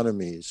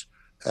economies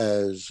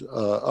as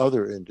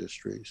other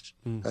industries.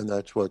 And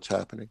that's what's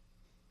happening.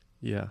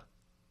 Yeah.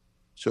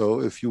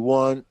 So if you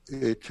want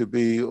it to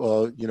be,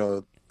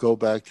 go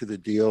back to the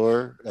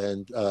dealer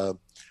and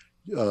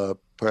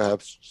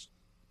perhaps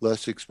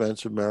less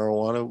expensive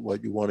marijuana,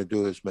 what you want to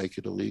do is make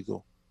it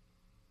illegal.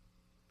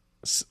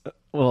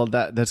 Well,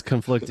 that's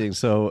conflicting.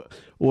 So,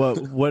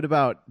 what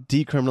about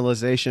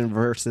decriminalization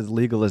versus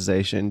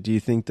legalization? Do you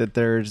think that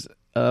there's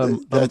a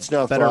That's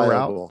not better route?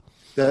 viable.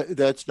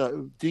 That's not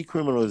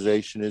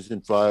decriminalization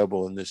isn't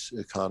viable in this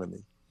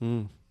economy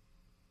Mm,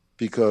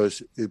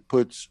 because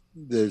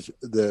there's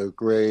the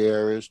gray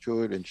areas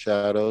to it and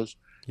shadows,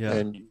 yeah,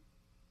 and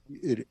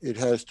it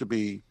has to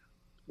be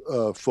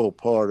a full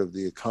part of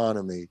the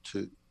economy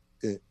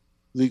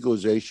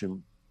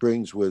legalization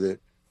brings with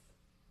it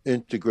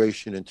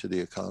integration into the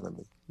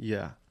economy.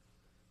 yeah,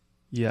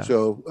 yeah.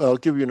 So I'll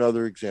give you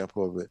another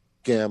example of it: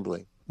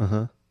 gambling, Uh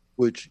huh.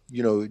 which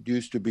it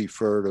used to be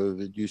furtive.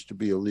 It used to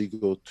be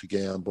illegal to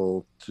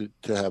gamble, to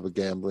have a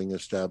gambling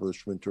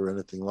establishment or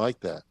anything like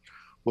that.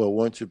 Well,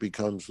 once it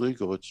becomes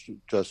legal, it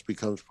just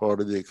becomes part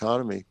of the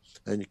economy,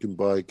 and you can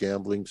buy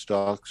gambling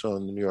stocks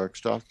on the New York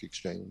Stock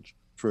Exchange,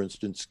 for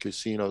instance,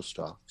 casino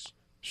stocks.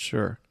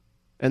 Sure.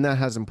 And that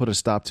hasn't put a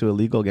stop to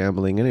illegal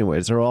gambling,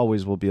 anyways. There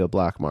always will be a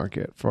black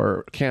market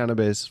for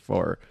cannabis,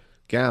 for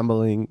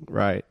gambling,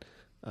 right?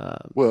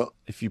 Well,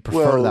 If you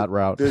prefer well, that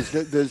route.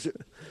 there's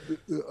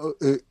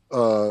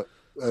uh,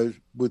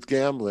 with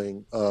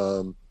gambling.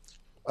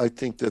 I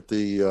think that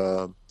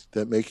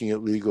that making it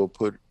legal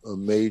put a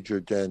major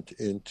dent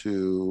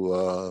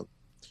into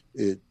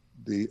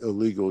the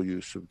illegal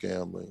use of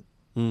gambling.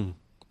 Mm,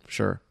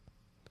 sure.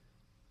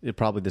 It's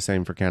probably the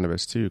same for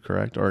cannabis too,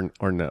 correct? Or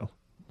no?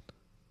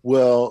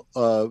 Well,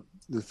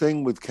 the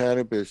thing with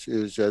cannabis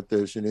is that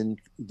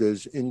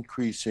there's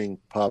increasing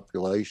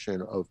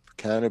population of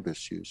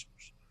cannabis users.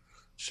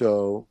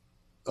 So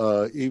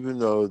even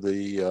though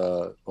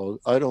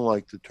I don't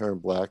like the term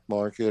black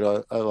market,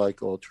 I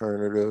like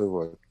alternative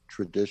or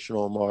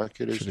traditional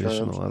market as terms,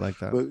 Traditional, I like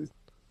that.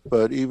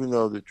 but even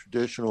though the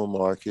traditional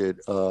market,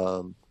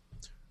 uh,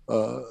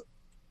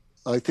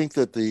 I think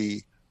that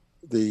the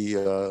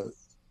the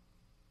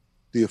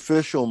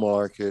official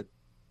market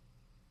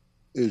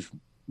is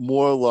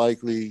more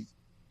likely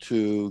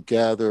to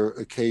gather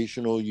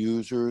occasional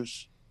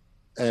users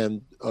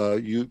and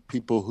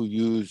people who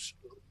use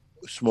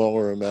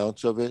smaller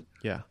amounts of it,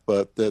 Yeah.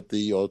 but that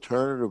the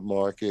alternative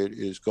market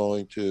is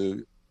going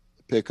to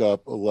pick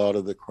up a lot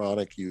of the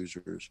chronic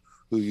users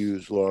who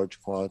use large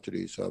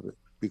quantities of it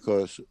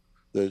because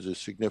there's a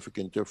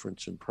significant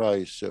difference in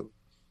price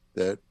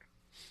that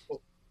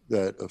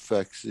that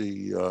affects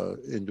the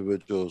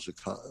individual's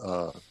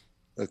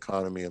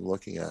economy and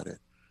looking at it.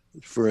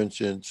 For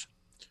instance,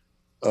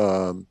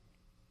 um,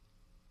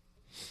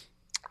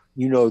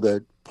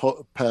 that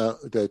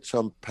that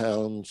some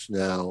pounds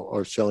now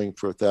are selling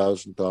for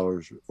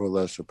 $1,000 or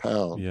less a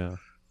pound, Yeah.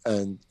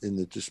 and in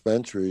the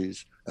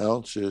dispensaries,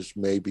 ounces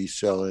may be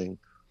selling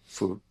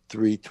for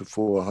 $300 to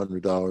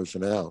 $400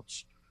 an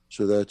ounce.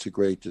 So that's a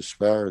great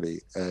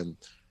disparity, and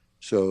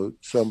so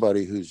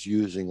somebody who's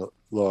using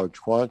large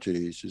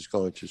quantities is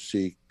going to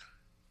seek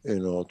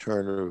an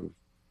alternative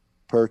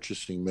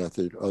purchasing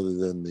method other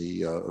than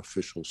the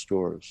official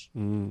stores.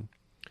 Mm.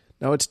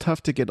 Now it's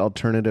tough to get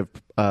alternative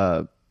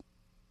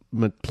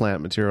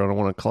plant material. I don't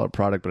want to call it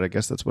product, but I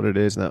guess that's what it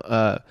is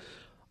now.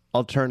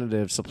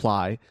 Alternative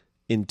supply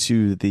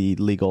into the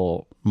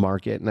legal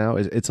market now.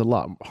 It's a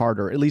lot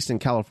harder, at least in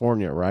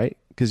California, right?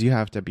 Because you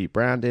have to be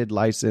branded,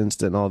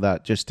 licensed, and all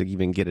that just to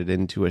even get it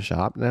into a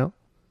shop now.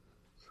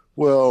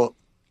 Well,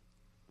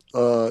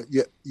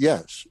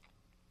 yes,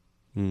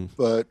 Hmm.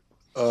 but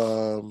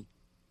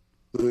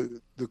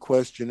the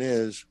question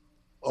is,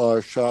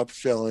 are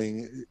shops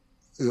selling,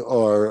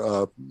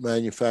 are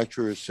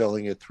manufacturers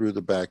selling it through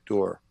the back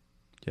door?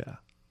 Yeah,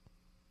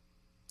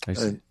 I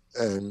see.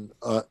 And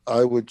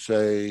I would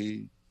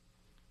say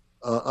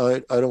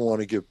I don't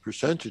want to give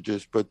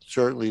percentages, but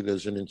certainly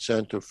there's an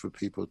incentive for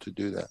people to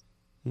do that.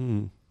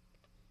 Hmm.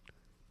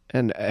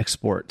 And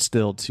export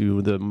still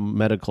to the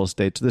medical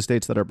states, the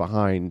states that are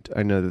behind.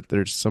 I know that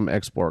there's some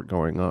export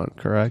going on,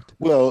 correct?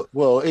 Well,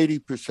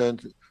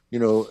 80%,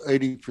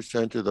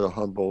 80% of the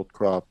Humboldt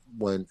crop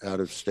went out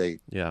of state.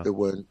 Yeah. It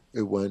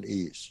went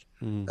east.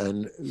 Mm.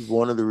 And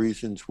one of the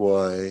reasons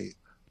why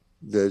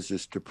there's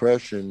this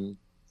depression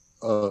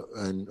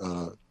and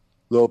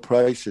low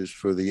prices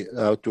for the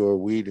outdoor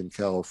weed in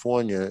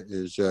California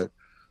is that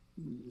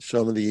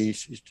some of the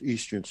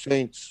eastern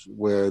states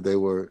where they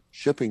were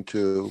shipping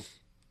to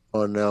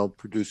are now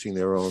producing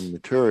their own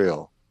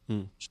material.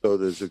 Mm. So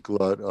there's a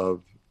glut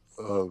of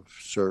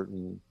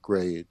certain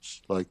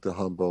grades, like the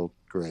Humboldt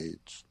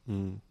grades.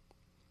 Mm.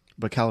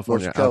 But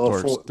California Most outdoor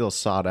is California, still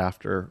sought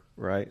after,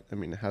 right? I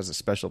mean, it has a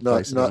special not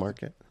place in the not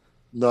market.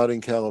 not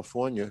in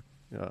California.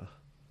 Yeah,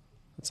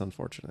 that's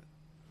unfortunate.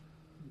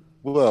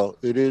 Well,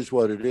 it is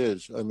what it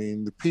is. I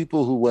mean, the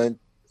people who went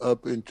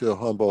up into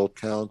Humboldt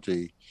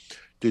County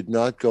did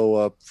not go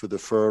up for the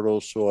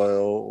fertile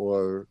soil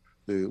or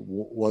the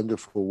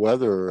wonderful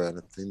weather or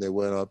anything. They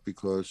went up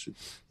because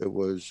it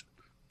was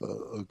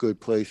a good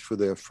place for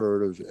their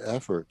furtive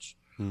efforts.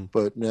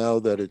 But now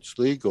that it's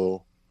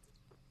legal,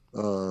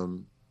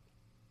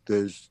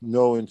 there's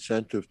no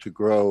incentive to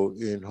grow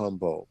in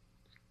Humboldt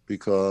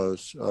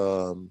because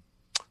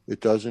it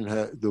doesn't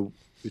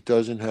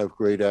have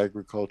great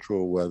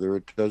agricultural weather.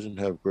 It doesn't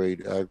have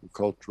great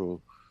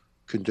agricultural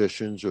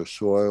conditions or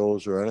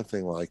soils or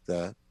anything like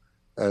that.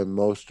 And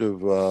most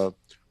of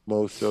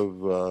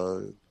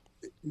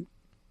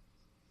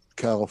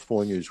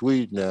California's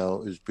weed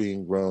now is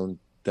being grown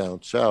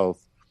down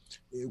south,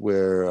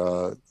 where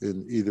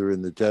either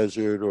in the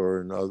desert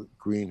or in other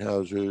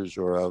greenhouses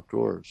or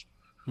outdoors,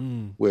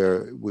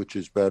 which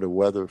is better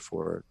weather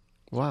for it.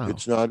 Wow.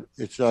 It's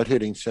not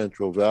hitting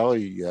Central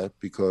Valley yet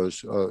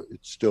because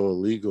it's still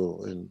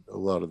illegal in a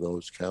lot of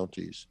those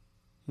counties.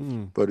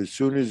 But as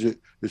soon as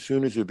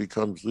it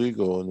becomes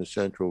legal in the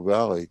Central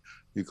Valley,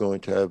 you're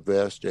going to have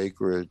vast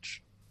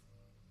acreage.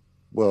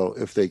 Well,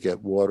 if they get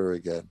water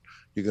again,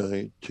 you're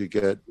going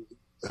to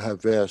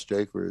have vast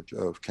acreage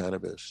of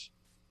cannabis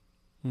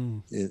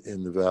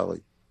in the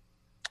valley.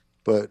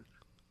 But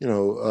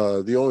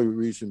the only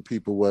reason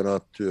people went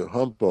up to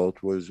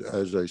Humboldt was,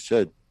 as I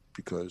said,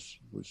 because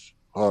it was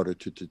harder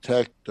to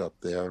detect up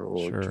there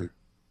or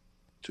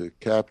to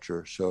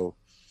capture. So,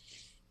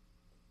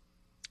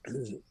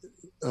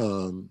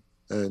 and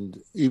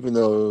even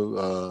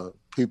though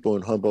people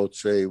in Humboldt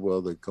say,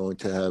 well, they're going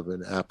to have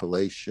an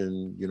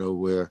appellation,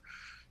 where,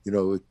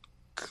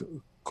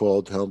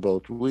 called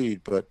Humboldt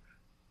weed, but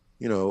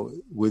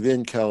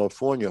within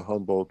California,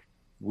 Humboldt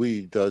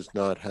weed does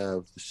not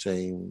have the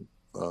same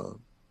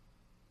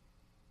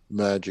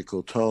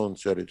magical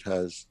tones that it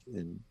has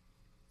in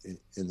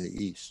the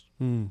East.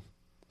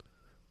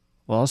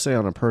 Well, I'll say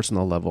on a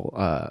personal level,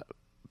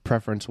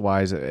 preference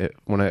wise,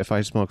 if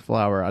I smoke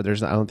flower, I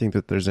don't think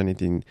that there's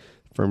anything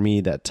for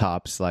me that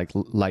tops like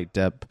light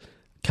dep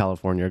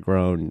California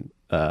grown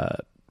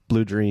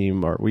Blue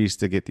Dream, or we used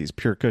to get these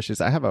Pure Kushes.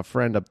 I have a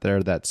friend up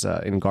there that's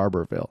in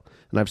Garberville,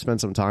 and I've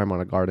spent some time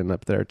on a garden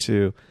up there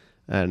too.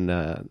 And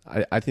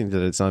I think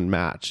that it's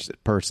unmatched.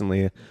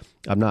 Personally,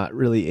 I'm not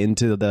really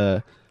into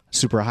the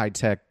super high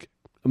tech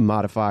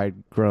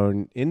modified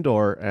grown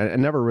indoor,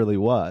 and never really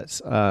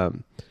was.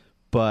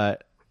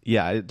 But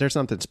yeah, there's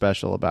something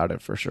special about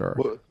it for sure.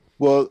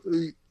 Well,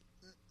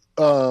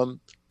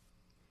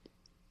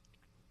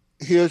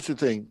 here's the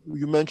thing.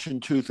 You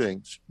mentioned two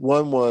things.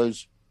 One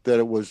was that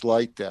it was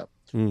light depth.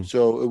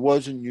 So it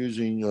wasn't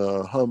using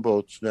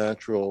Humboldt's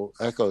natural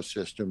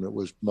ecosystem. It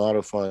was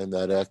modifying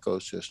that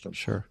ecosystem.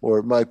 Sure. Or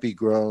it might be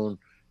grown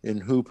in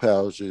hoop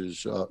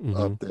houses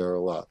up there a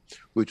lot,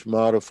 which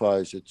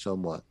modifies it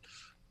somewhat.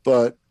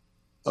 But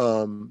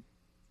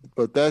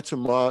those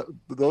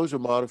are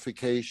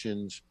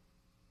modifications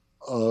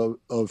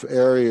of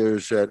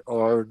areas that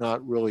are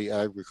not really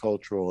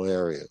agricultural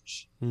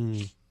areas.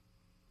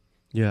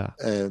 Yeah.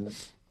 And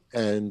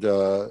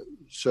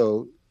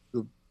so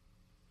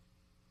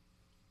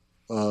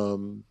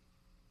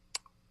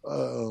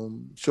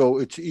so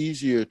it's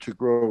easier to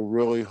grow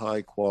really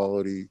high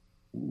quality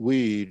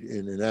weed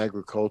in an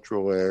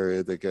agricultural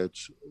area that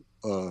gets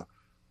that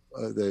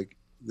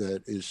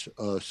is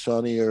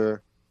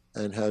sunnier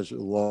and has a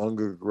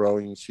longer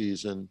growing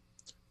season,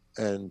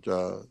 and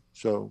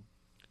so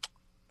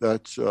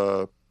that's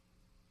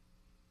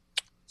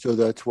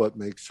what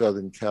makes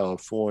Southern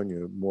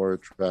California more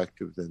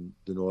attractive than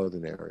the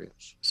northern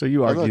areas. So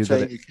you argue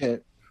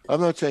I'm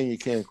not saying you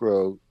can't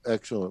grow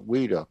excellent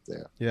weed up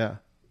there. Yeah.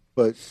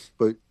 But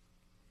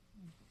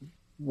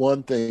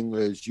one thing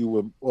is you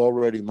were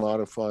already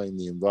modifying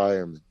the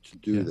environment to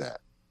do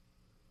that.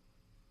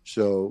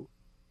 So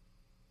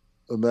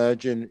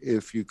imagine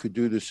if you could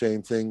do the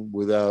same thing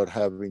without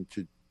having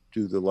to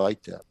do the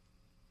light depth.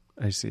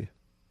 I see.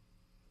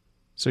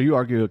 So you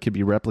argue it could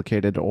be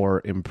replicated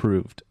or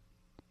improved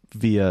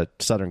via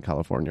Southern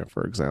California,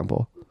 for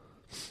example.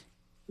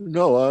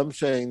 No, I'm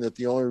saying that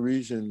the only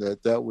reason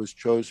that was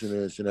chosen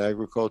as an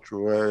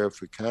agricultural area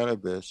for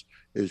cannabis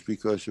is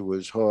because it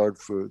was hard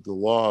for the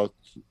law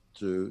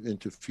to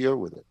interfere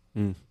with it.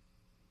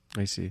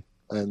 I see.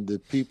 And the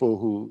people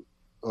who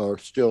are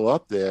still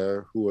up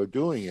there who are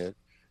doing it,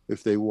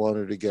 if they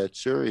wanted to get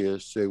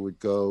serious, they would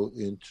go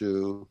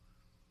into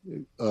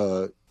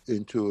a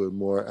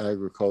more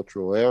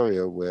agricultural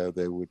area where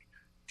they would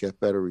get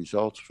better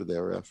results for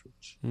their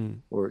efforts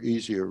or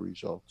easier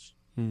results.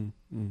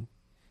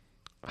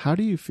 How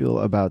do you feel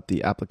about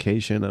the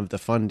application of the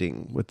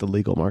funding with the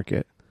legal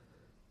market?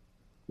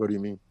 What do you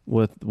mean?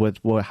 With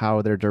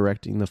how they're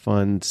directing the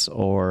funds,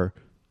 or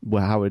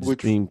how it's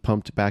being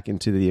pumped back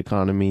into the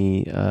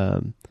economy,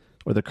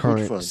 or the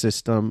current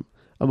system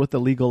with the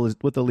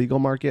legal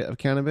market of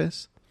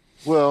cannabis?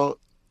 Well,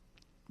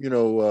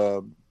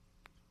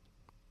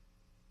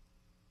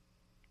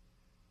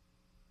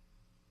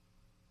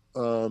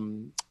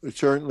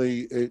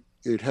 certainly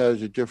it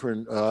has a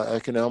different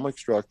economic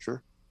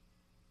structure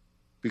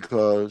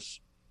because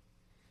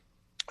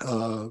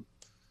to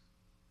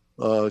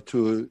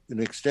an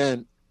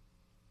extent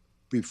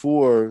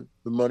before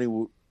the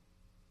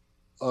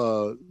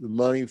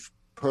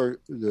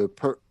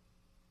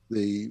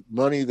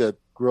money that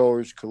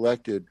growers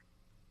collected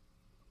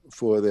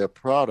for their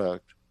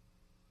product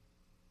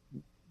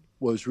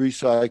was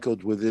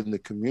recycled within the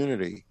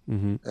community.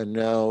 Mm-hmm. And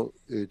now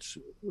it's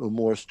a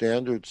more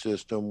standard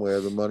system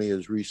where the money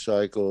is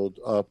recycled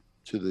up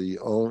to the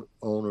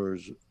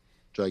owners,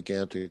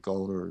 gigantic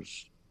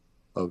owners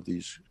of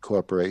these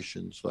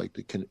corporations, like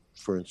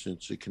for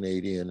instance, the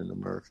Canadian and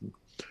American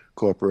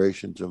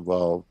corporations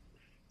involved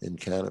in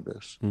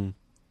cannabis. Mm.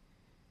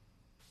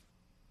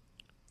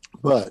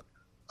 But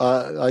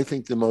I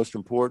think the most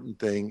important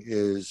thing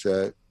is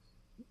that,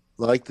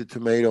 like the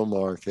tomato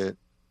market,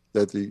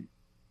 that the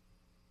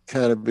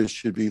cannabis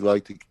should be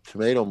like the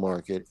tomato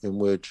market, in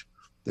which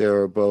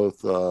there are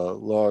both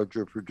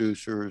larger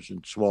producers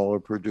and smaller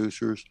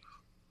producers,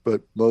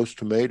 but most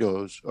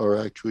tomatoes are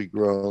actually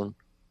grown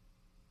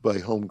by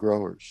home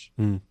growers.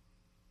 Mm.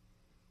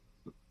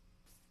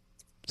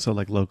 So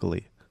like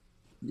locally.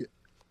 Yeah.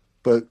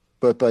 But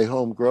by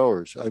home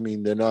growers, I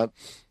mean, they're not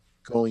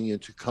going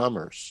into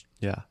commerce.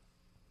 Yeah.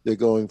 They're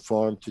going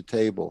farm to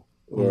table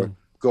or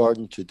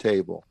garden to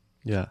table.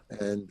 Yeah.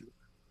 And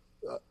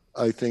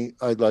I think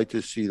I'd like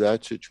to see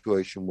that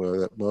situation where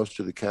that most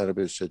of the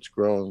cannabis that's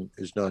grown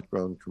is not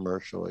grown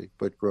commercially,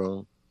 but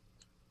grown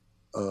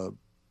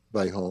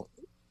by home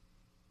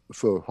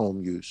for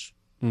home use.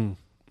 Mm.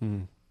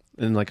 Mm.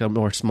 In like a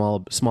more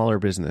smaller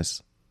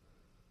business.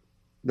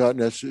 Not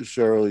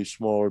necessarily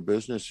smaller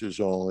businesses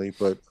only,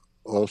 but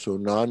also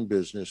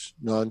non-business,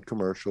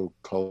 non-commercial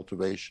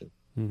cultivation.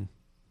 Mm.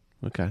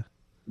 Okay.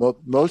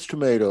 Most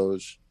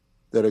tomatoes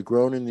that are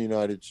grown in the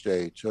United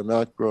States are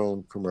not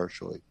grown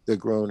commercially. They're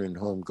grown in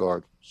home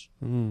gardens.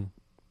 Mm.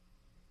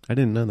 I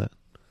didn't know that.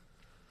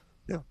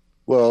 Yeah.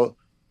 Well,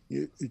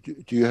 do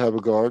you have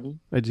a garden?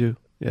 I do.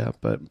 Yeah,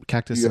 but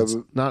cactus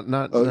not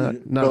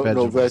vegetables.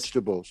 No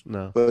vegetables.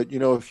 No. But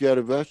if you had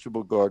a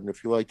vegetable garden,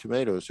 if you like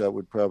tomatoes, that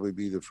would probably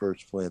be the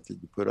first plant that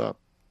you put up.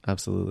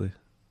 Absolutely.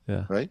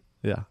 Yeah. Right?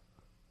 Yeah.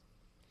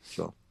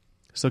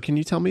 So can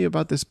you tell me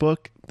about this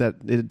book?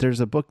 There's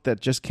a book that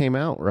just came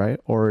out, right?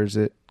 Or is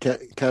it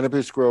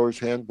Cannabis Growers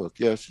Handbook?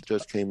 Yes, it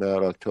just came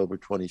out October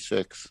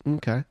 26th.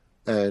 Okay.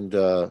 And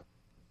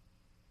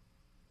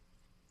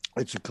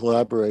it's a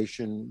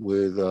collaboration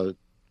with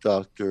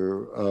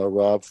Dr.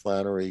 Rob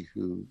Flannery,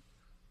 who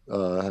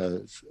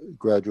has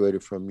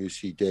graduated from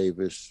UC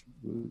Davis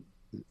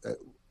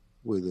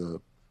with a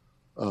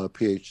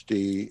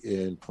PhD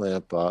in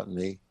plant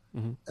botany,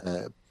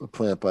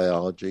 plant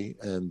biology,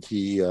 and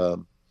he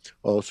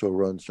also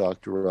runs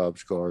Dr.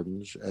 Rob's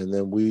Gardens. And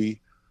then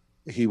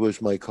he was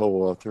my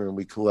co-author, and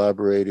we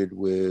collaborated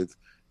with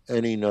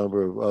any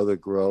number of other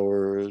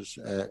growers,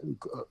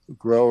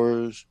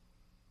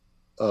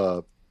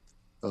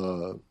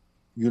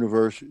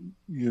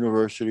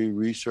 university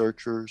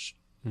researchers,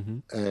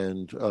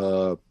 and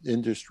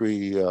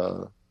industry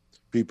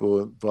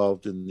people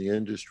involved in the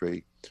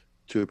industry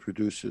to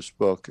produce this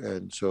book.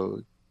 And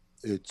so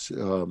it's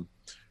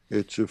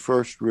a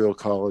first real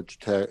college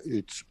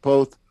it's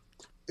both.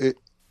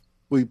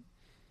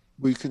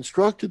 We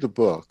constructed the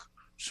book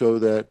so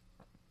that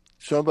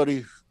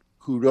somebody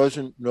who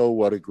doesn't know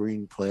what a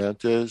green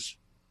plant is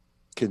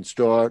can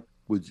start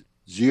with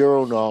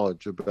zero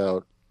knowledge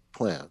about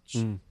plants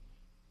and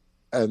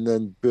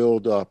then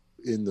build up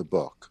in the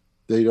book.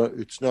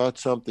 It's not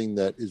something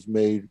that is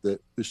made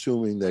that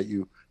assuming that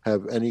you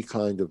have any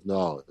kind of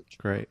knowledge.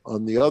 Great.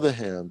 On the other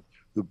hand,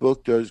 the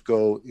book does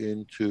go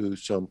into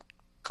some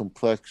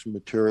complex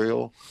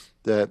material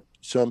that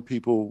some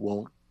people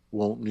won't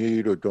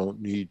need or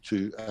don't need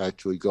to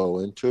actually go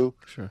into.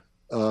 Sure.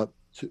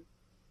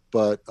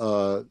 But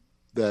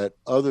that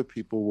other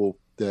people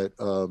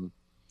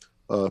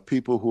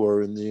people who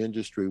are in the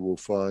industry will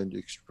find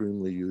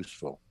extremely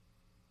useful.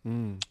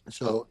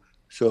 So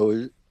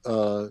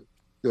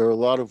there are a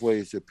lot of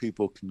ways that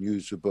people can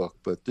use the book,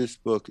 but this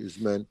book is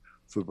meant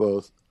for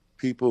both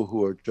people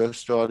who are just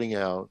starting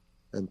out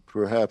and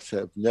perhaps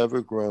have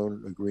never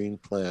grown a green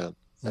plant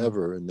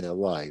ever in their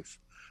life,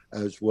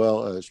 as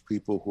well as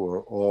people who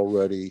are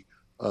already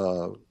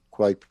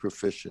quite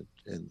proficient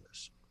in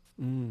this,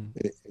 in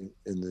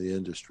the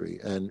industry.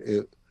 And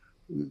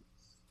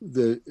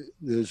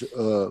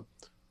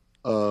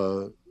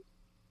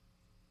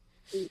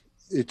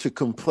it's a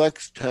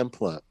complex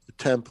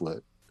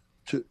template.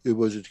 It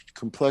was a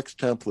complex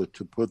template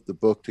to put the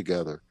book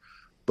together,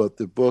 but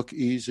the book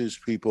eases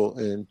people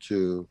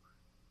into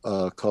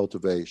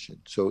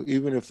cultivation. So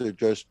even if they're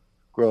just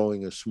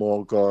growing a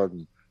small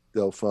garden,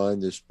 they'll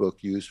find this book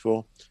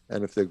useful.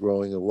 And if they're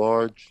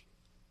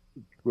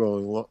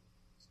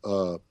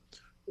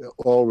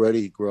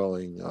already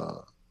growing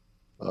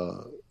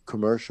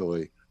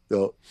commercially,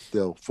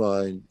 they'll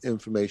find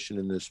information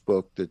in this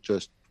book that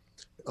just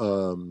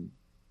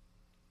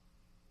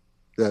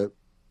that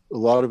a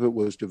lot of it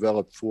was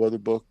developed for the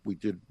book. We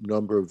did a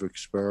number of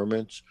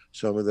experiments.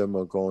 Some of them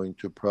are going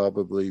to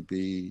probably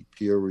be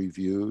peer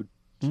reviewed,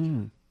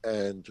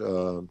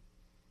 and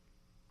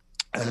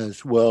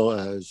as well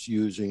as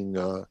using,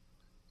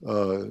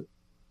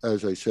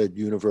 as I said,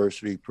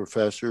 university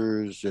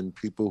professors and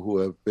people who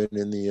have been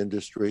in the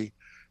industry,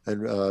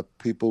 and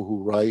people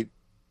who write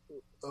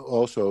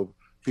also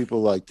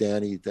people like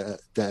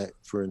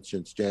for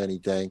instance, Danny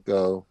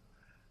Danko,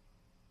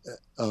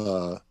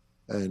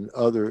 and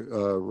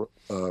other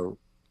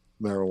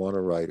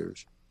marijuana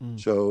writers.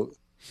 So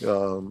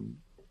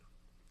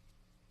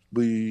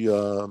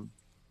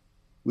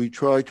we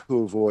try to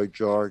avoid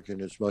jargon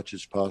as much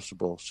as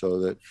possible so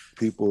that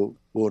people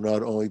will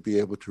not only be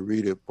able to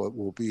read it, but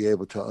will be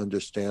able to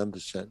understand the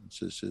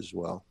sentences as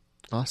well.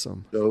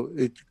 Awesome. So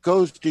it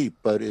goes deep,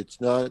 but it's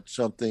not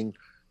something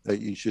that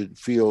you should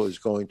feel is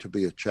going to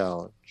be a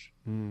challenge.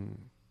 So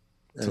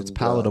it's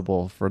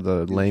palatable for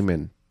the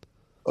layman.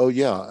 Oh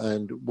yeah,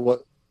 and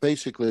what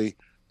basically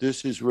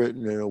this is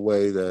written in a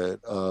way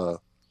that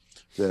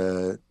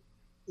that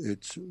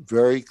it's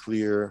very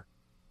clear,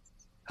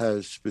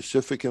 has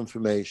specific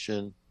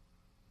information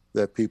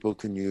that people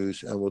can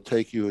use, and will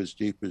take you as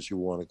deep as you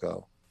want to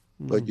go.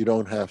 But you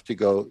don't have to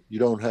go. You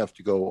don't have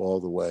to go all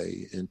the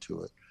way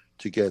into it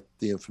to get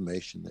the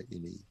information that you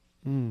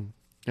need.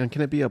 And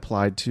can it be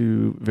applied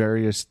to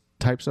various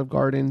types of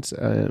gardens,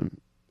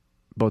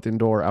 both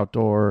indoor,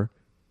 outdoor?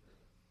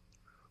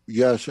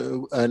 Yes,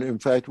 and in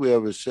fact, we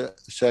have a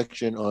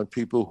section on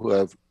people who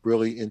have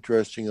really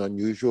interesting,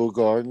 unusual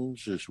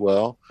gardens as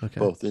well,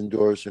 both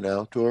indoors and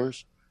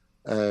outdoors.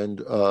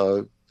 And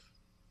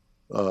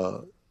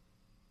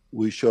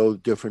we show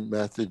different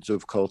methods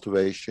of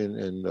cultivation,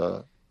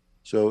 and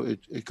so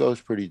it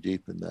goes pretty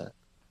deep in that.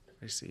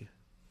 I see.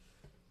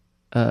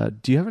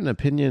 Do you have an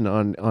opinion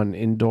on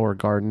indoor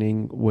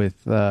gardening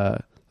with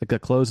like a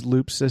closed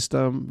loop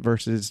system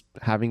versus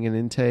having an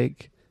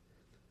intake?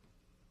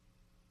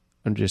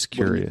 I'm just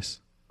curious.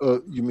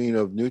 You mean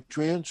of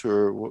nutrients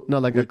or no?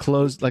 Like a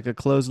closed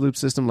loop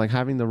system, like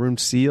having the room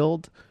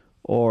sealed,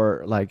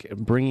 or like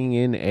bringing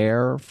in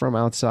air from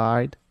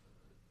outside.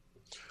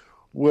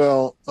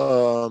 Well,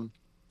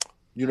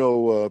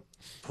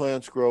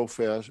 plants grow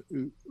fast.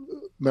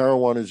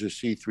 Marijuana is a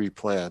C3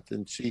 plant,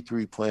 and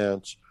C3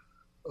 plants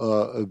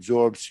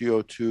absorb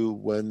CO2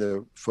 when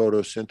they're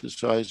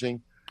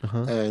photosynthesizing.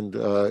 And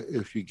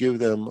if you give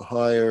them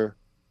higher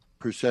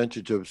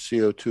percentage of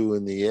CO2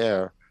 in the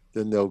air,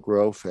 then they'll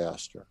grow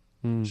faster.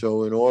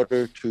 So in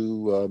order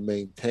to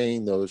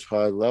maintain those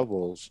high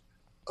levels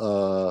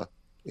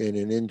in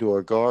an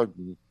indoor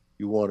garden,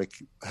 you want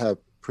to have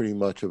pretty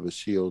much of a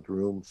sealed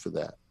room for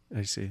that.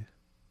 I see.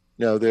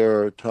 Now,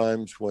 there are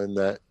times when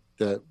that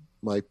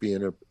might be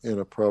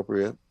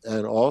inappropriate.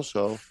 And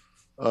also,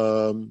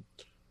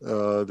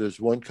 there's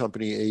one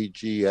company,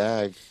 AG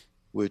Ag,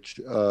 which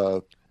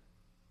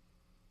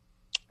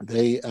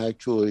they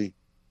actually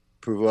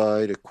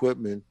provide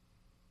equipment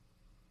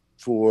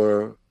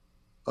for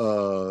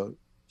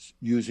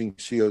using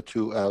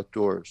CO2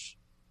 outdoors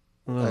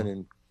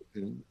and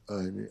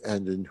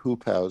in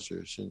hoop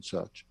houses and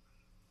such.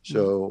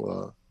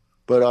 So,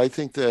 but I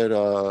think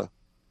that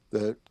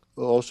that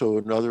also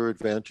another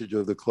advantage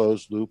of the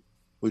closed loop,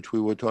 which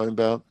we were talking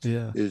about,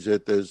 is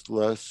that there's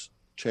less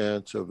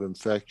chance of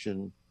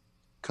infection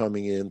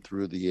coming in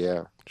through the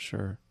air.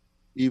 Sure.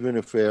 Even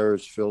if air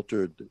is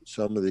filtered,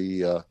 some of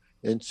the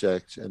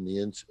insects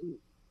and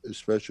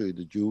especially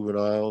the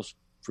juveniles,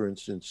 for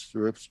instance,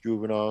 thrips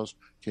juveniles,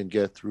 can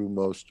get through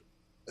most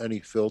any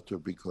filter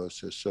because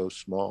they're so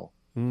small.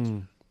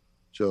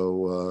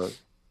 So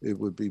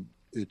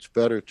it's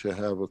better to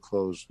have a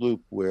closed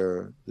loop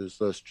where there's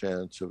less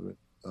chance of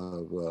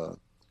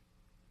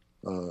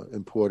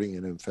importing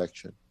an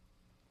infection.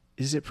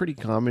 Is it pretty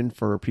common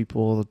for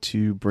people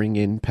to bring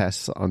in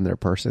pests on their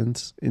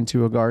persons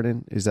into a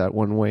garden? Is that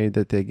one way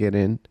that they get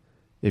in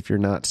if you're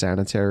not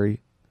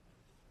sanitary?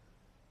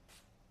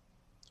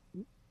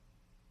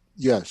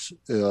 Yes.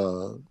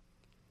 You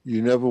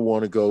never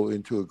want to go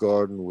into a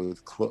garden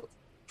with,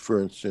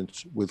 for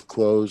instance, with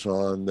clothes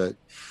on that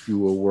you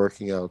were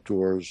working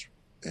outdoors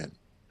in.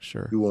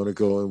 Sure. You want to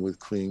go in with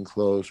clean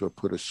clothes or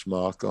put a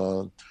smock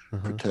on,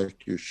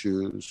 protect your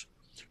shoes.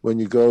 When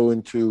you go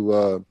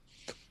into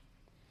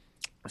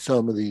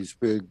some of these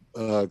big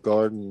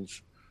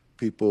gardens,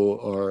 people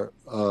are,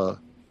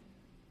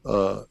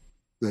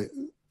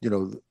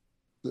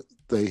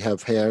 they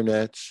have hair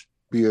nets,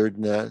 beard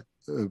nets.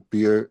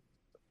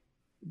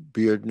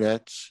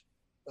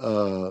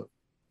 The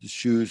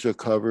shoes are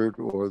covered,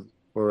 or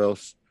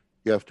else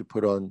you have to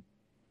put on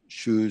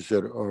shoes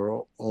that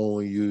are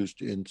only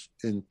used in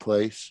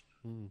place.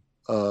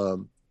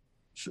 Some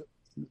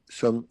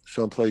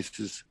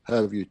places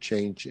have you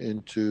change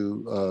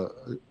into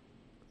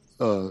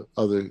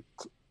other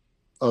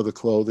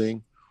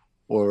clothing,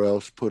 or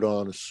else put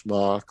on a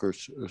smock or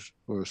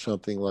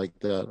something like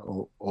that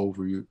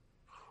over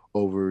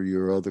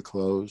your other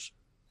clothes.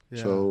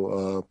 Yeah.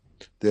 So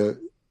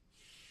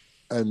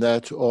and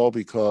that's all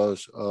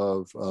because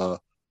of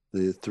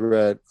the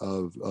threat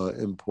of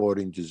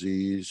importing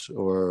disease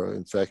or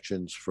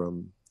infections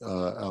from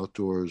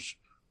outdoors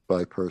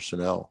by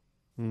personnel.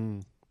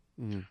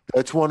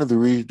 That's one of the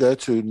reasons.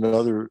 That's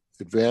another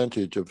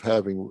advantage of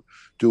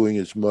doing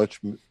as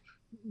much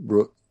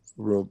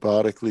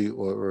robotically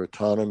or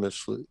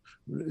autonomously,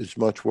 as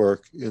much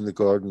work in the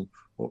garden,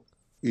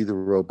 either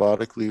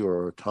robotically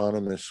or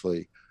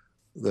autonomously,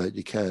 that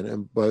you can.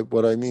 And by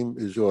what I mean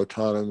is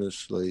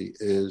autonomously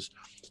is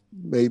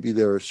maybe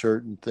there are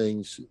certain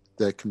things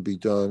that can be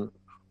done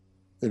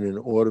in an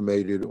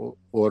automated,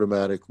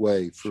 automatic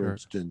way. For Sure.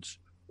 instance,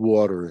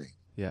 watering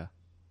Yeah.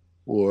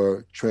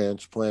 or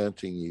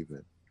transplanting, even.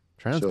 So,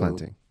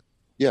 Transplanting.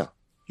 yeah,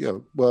 yeah.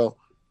 Well,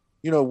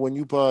 when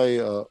you buy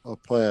a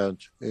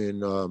plant in,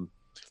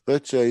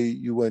 let's say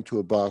you went to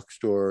a box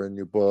store and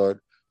you bought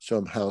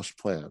some house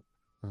plant,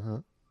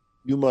 Uh-huh.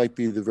 you might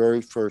be the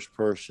very first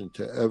person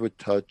to ever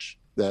touch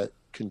that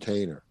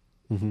container.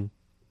 Mm-hmm.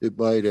 It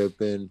might have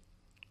been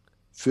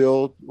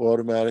filled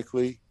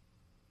automatically,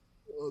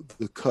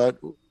 the cut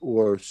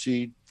or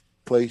seed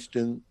placed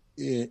in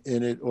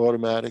it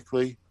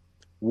automatically,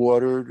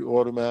 watered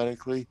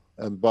automatically,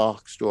 and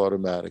boxed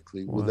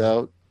automatically Wow.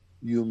 without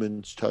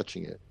humans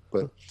touching it.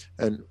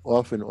 And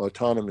often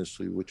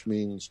autonomously, which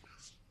means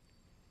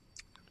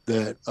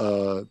that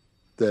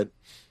that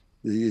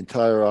the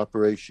entire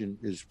operation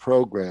is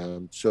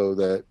programmed so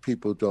that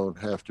people don't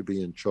have to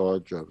be in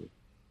charge of it.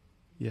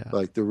 Yeah.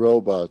 Like the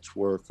robots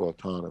work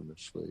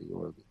autonomously,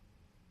 or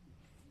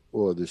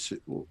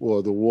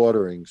the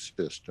watering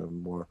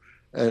system,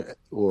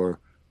 or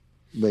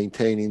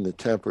maintaining the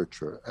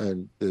temperature,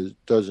 and there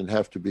doesn't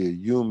have to be a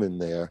human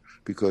there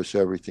because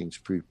everything's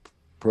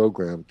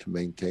pre-programmed to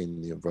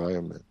maintain the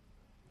environment.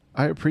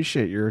 I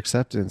appreciate your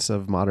acceptance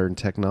of modern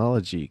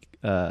technology.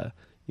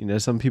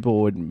 Some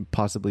people would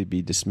possibly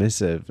be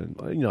dismissive,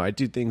 and I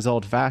do things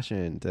old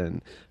fashioned,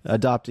 and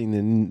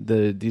adopting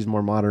these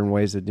more modern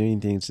ways of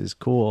doing things is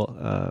cool.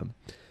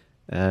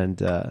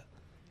 And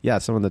yeah,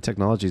 some of the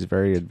technology is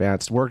very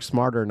advanced. Work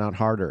smarter, not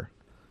harder.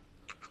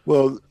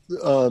 Well,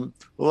 a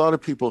lot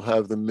of people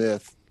have the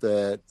myth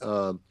that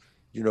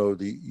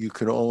you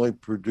can only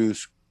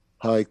produce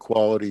high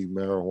quality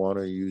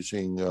marijuana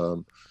using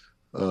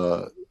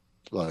uh,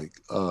 like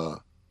uh,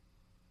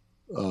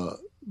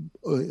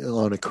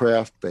 on a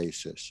craft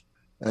basis.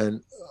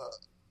 And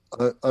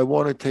I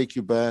want to take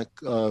you back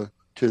to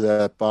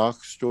that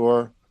box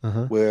store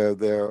Uh-huh. where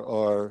there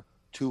are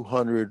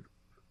 200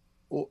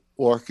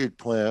 orchid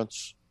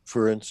plants,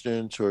 for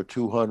instance, or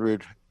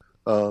 200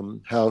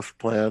 house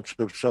plants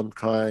of some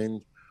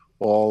kind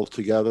all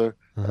together.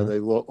 And Uh-huh. they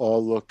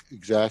all look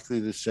exactly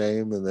the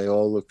same, and they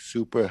all look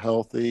super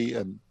healthy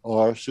and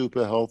are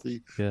super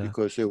healthy Yeah.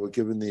 because they were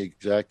given the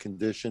exact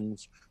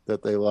conditions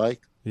that they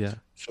like. Yeah.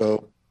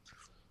 So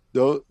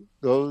those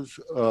those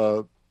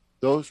uh,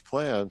 those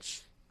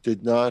plants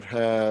did not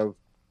have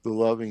the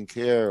loving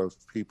care of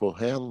people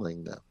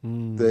handling them.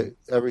 Mm.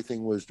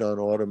 Everything was done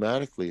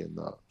automatically in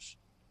those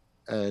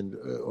and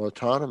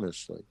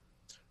autonomously.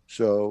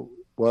 So,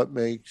 what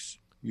makes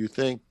you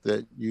think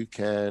that you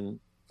can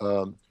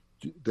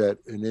that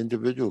an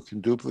individual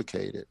can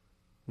duplicate it?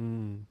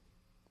 Mm.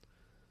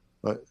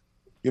 But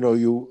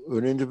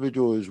an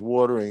individual is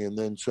watering, and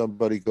then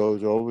somebody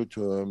goes over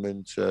to him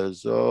and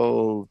says,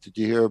 "Oh, did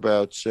you hear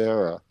about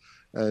Sarah?"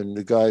 And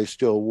the guy is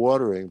still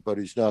watering, but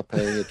he's not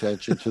paying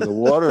attention to the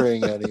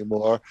watering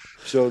anymore.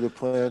 So the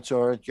plants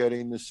aren't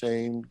getting the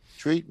same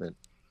treatment.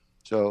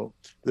 So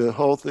the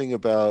whole thing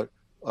about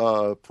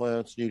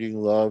plants needing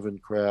love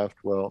and craft,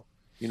 well,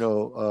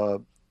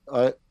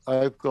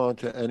 I've gone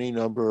to any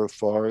number of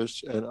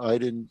forests, and I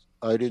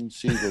didn't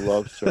see the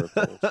love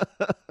circles.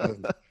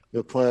 And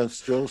the plants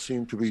still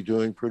seem to be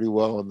doing pretty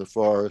well in the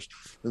forest.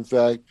 In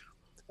fact,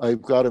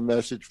 I've got a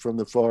message from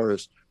the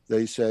forest.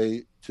 They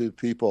say to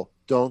people,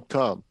 "Don't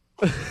come."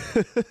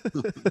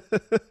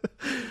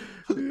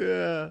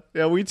 Yeah.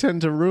 Yeah, we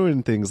tend to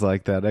ruin things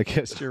like that. I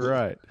guess you're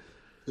right.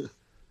 Yeah,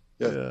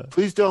 Yeah.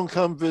 please don't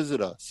come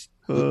visit us.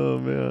 Oh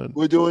man.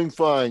 We're doing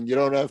fine. You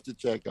don't have to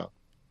check up.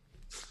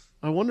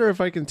 I wonder if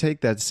I can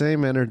take that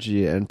same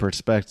energy and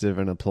perspective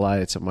and apply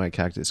it to my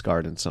cactus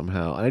garden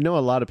somehow. I know a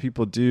lot of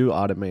people do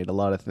automate a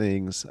lot of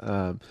things,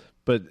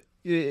 but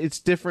it's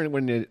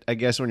different I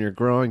guess, when you're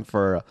growing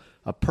for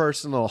a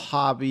personal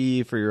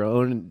hobby, for your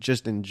own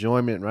just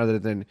enjoyment, rather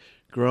than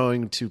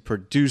growing to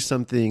produce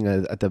something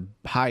at the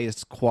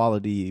highest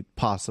quality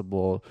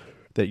possible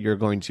that you're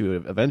going to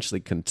eventually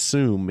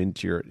consume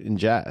into your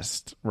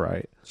ingest,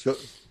 right? So,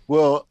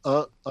 well,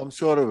 I'm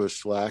sort of a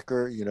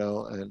slacker,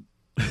 and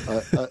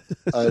I, I,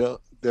 I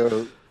don't. There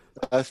are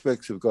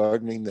aspects of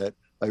gardening that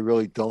I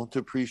really don't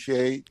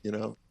appreciate,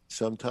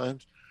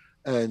 sometimes,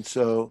 and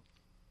so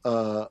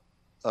uh,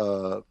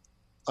 uh,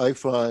 I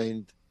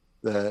find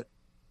that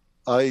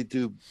I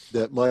do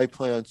that my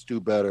plants do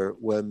better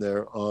when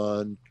they're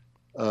on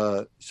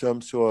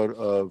some sort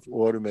of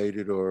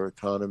automated or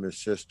autonomous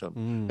system.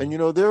 And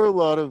Mm. there are a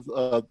lot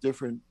of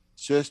different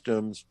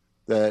systems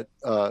that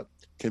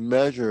can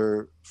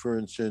measure, for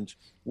instance.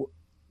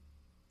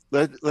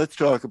 Let's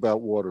talk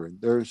about watering.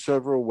 There are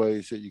several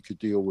ways that you could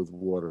deal with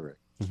watering,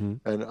 Hmm.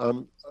 and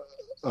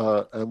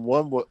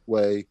one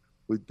way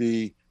would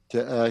be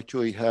to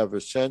actually have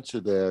a sensor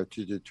there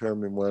to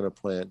determine when a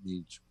plant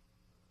needs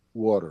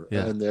water.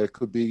 Yeah. And there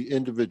could be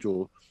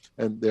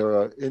and there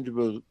are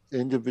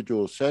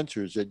individual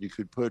sensors that you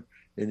could put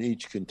in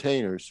each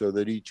container so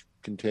that each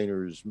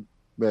container is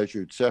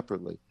measured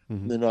separately.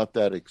 Hmm. They're not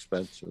that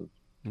expensive.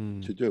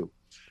 to do.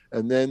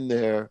 And then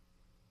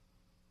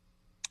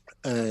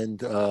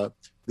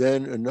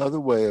then another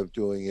way of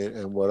doing it,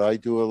 and what I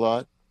do a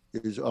lot,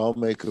 is I'll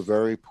make a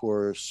very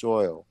porous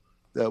soil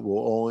that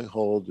will only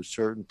hold a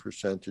certain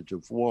percentage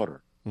of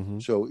water. Mm-hmm.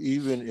 So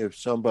even if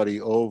somebody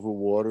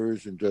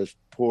overwaters and just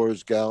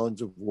pours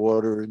gallons of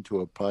water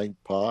into a pint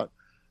pot,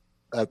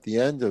 at the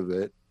end of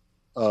it,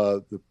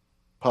 the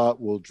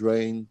pot will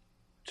drain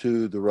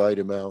to the right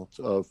amount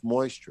of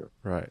moisture.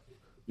 Right.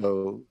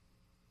 So,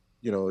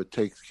 it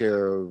takes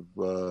care of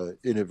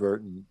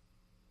inadvertent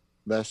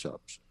mess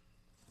ups.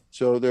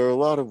 So there are a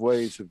lot of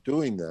ways of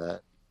doing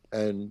that,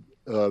 and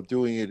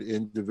doing it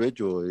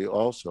individually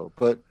also.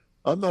 But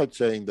I'm not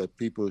saying that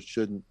people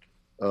shouldn't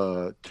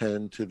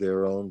tend to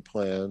their own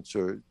plants,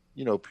 or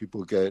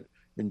people get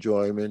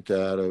enjoyment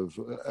out of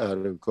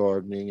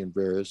gardening and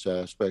various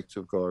aspects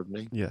of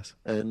gardening. Yes.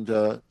 And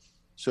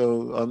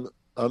so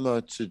I'm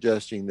not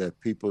suggesting that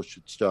people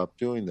should stop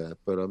doing that,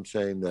 but I'm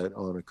saying that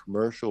on a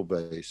commercial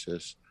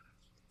basis,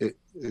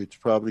 it's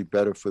probably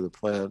better for the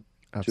plant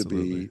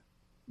Absolutely.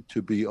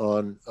 to be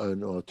on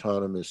an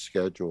autonomous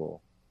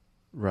schedule.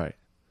 Right.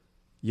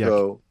 Yeah.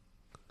 So,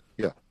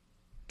 yeah.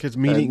 Because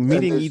meeting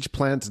And each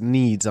plant's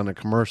needs on a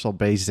commercial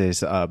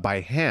basis by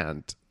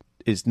hand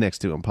is next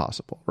to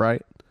impossible,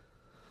 right?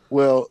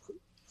 Well,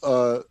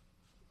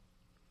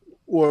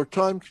 or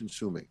time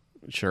consuming.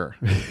 Sure.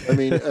 I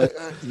mean,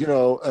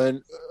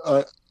 and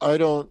I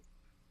don't,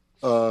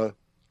 so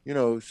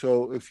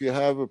if you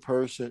have a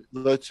person,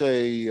 let's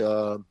say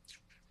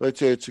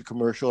it's a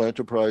commercial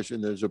enterprise,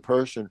 and there's a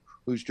person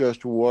who's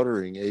just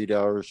watering 8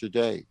 hours a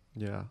day.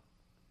 Yeah.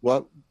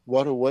 What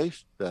a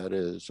waste that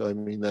is. I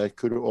mean, that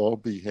could all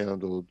be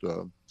handled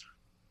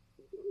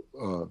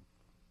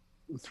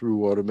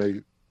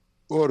through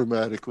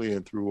automatically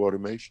and through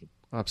automation.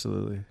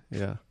 Absolutely.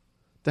 Yeah.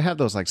 They have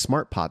those like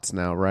smart pots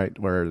now, right?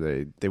 Where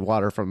they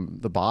water from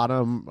the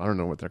bottom. I don't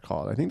know what they're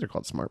called. I think they're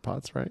called smart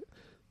pots, right?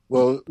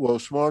 Well,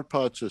 smart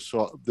pots are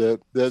soft. They're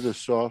the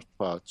soft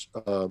pots.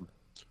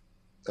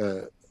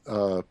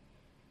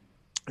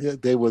 Yeah,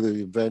 they were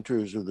the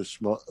inventors of the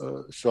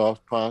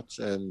soft pots,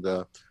 and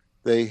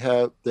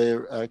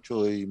they're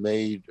actually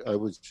made. I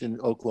was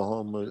in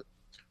Oklahoma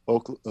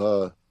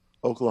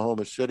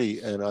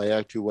City, and I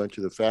actually went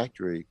to the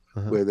factory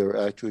where they're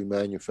actually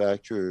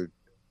manufactured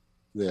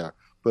there.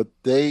 But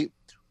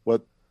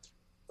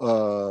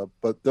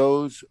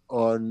those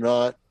are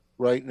not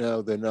right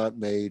now. They're not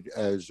made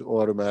as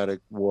automatic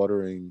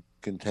watering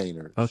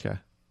containers. Okay.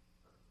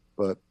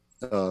 But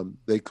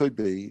they could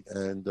be,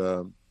 and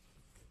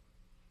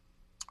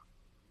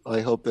I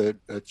hope that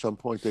at some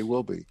point they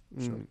will be.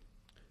 So.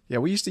 Yeah,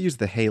 we used to use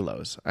the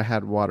halos. I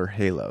had water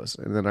halos,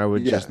 and then I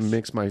would just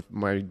mix my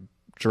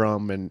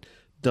drum and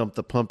dump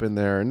the pump in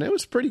there, and it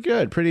was pretty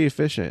good, pretty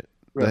efficient.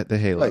 Right. The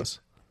halos.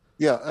 Right.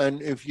 Yeah,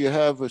 and if you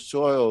have a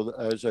soil,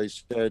 as I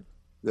said,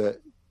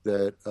 that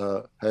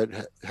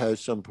has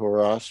some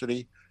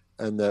porosity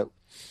and that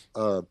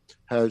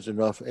has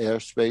enough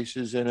air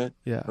spaces in it,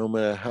 no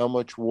matter how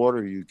much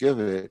water you give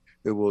it,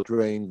 it will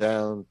drain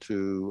down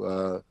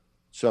to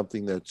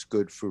something that's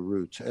good for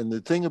roots. And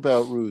the thing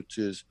about roots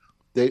is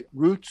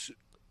roots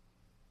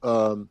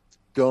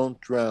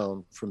don't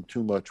drown from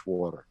too much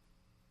water.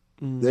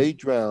 They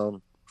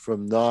drown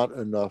from not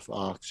enough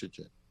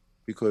oxygen,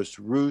 because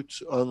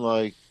roots,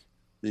 unlike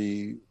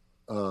the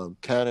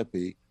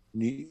canopy,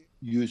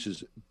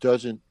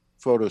 doesn't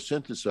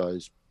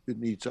photosynthesize. It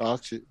needs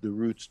oxygen. The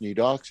roots need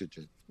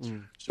oxygen.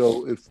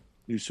 So if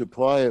you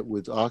supply it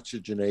with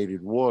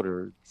oxygenated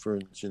water, for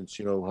instance,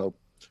 how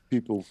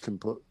people can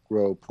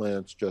grow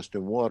plants just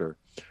in water,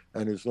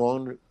 and as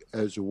long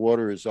as the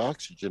water is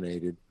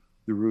oxygenated,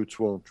 the roots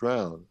won't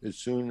drown. As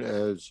soon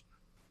as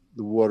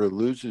the water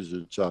loses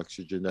its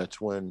oxygen,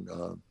 that's when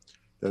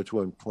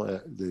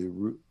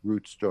the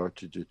roots start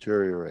to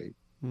deteriorate.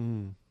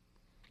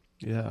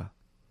 Yeah.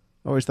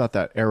 I always thought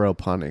that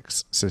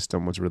aeroponics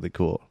system was really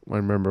cool. I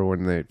remember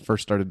when they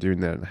first started doing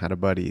that, and had a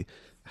buddy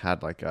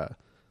had like a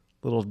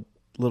little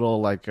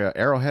like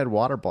Arrowhead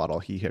water bottle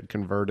he had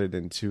converted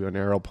into an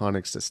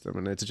aeroponics system,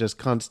 and it's just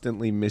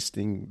constantly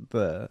misting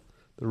the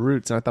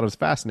roots. And I thought it was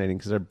fascinating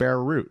because they're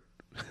bare root.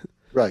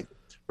 Right.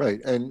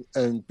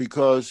 And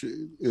because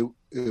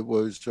it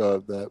was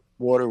that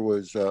water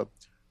was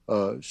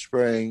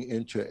spraying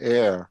into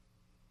air,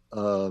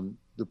 the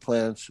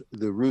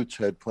roots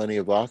had plenty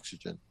of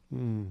oxygen.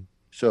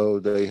 So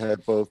they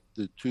had both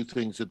the two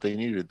things that they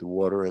needed, the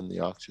water and the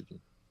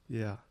oxygen.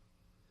 Yeah.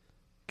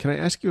 Can I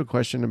ask you a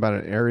question about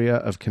an area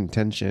of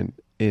contention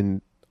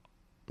in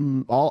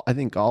I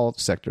think all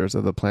sectors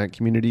of the plant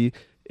community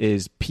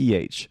is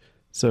pH.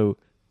 So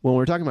when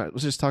we're talking about,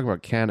 let's just talk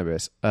about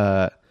cannabis.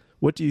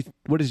 What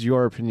is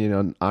your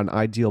opinion on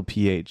ideal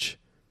pH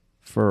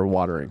for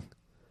watering?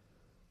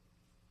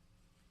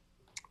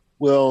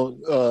 Well,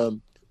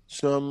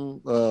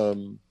 some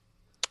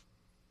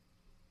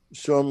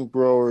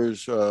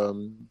growers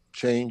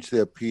change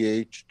their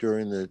pH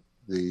during the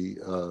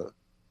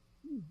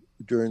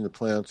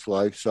plant's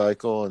life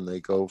cycle, and they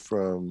go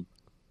from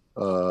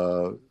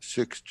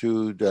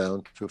 6.2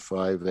 down to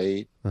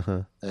 5.8.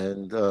 Uh-huh.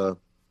 And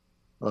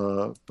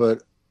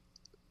but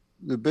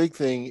the big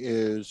thing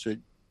is that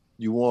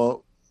you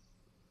want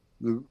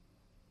the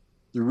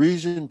the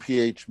reason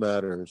pH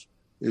matters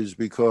is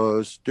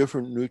because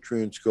different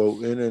nutrients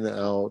go in and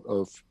out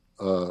of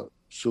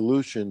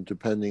solution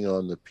depending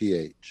on the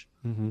pH.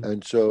 Mm-hmm.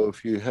 And so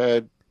if you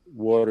had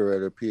water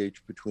at a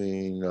pH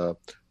between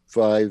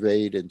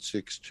 5.8 and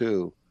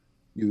 6.2,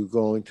 you're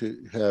going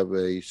to have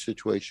a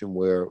situation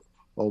where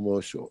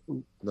almost,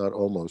 not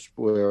almost,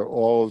 where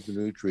all of the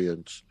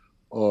nutrients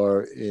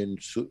are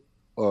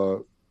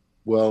are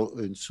well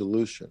in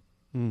solution.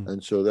 Mm.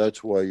 And so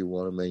that's why you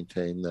want to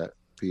maintain that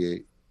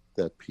pH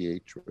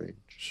range.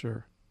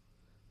 Sure.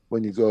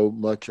 When you go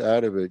much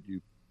out of it, you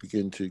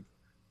begin to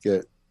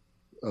get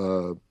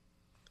uh,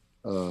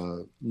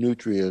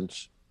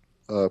 nutrients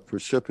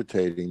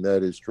precipitating,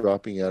 that is,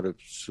 dropping out of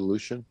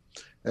solution.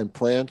 And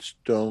plants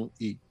don't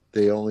eat;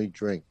 they only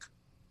drink.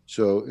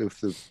 So if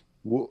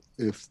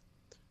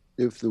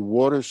the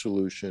water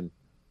solution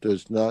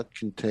does not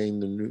contain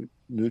the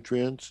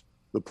nutrients,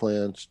 the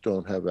plants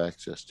don't have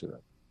access to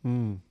them.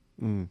 Mm.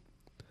 Mm.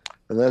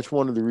 And that's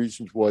one of the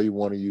reasons why you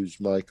want to use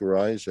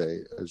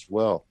mycorrhizae as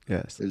well,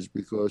 Yes. is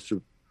because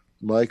of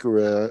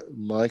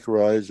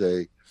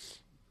mycorrhizae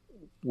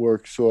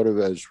work sort of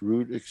as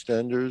root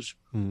extenders,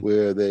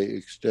 where they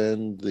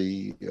extend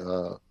the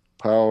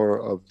power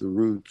of the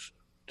roots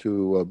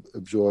to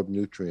absorb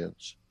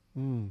nutrients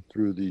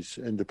through these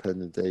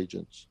independent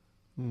agents.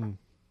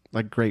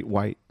 Like great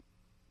white.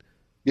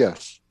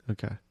 Yes.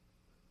 Okay.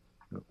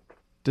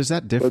 Does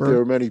that But there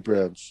differ? are many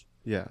brands.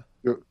 Yeah.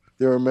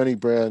 There are many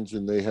brands,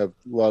 and they have a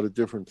lot of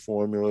different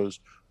formulas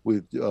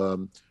with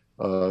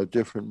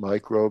different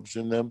microbes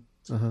in them.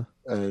 Uh-huh.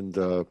 And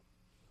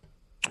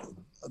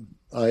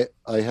I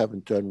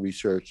haven't done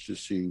research to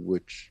see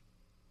which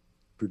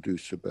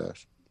produce the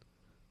best.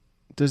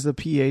 Does the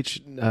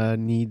pH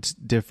needs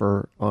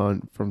differ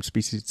on from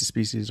species to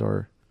species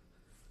or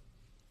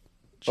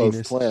Of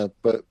genus? plant,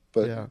 but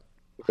Yeah.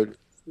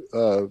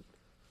 uh,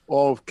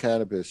 all of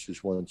cannabis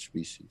is one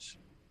species.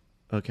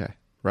 Okay.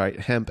 Right.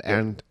 Hemp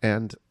Yeah.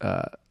 and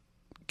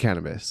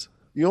cannabis.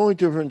 The only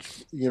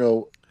difference,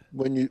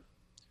 when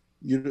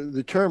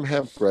the term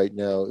hemp right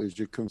now is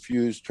a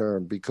confused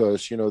term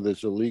because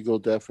there's a legal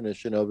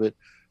definition of it,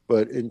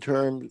 but in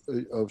terms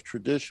of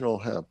traditional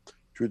hemp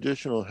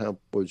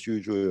was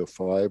usually a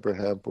fiber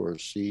hemp or a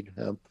seed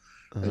hemp,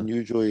 and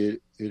usually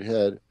it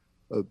had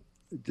a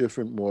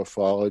different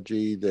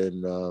morphology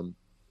than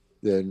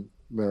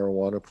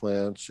marijuana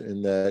plants,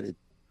 in that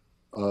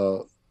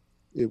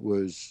it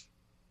was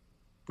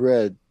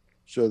bred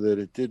so that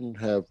it didn't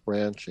have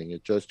branching.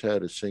 It just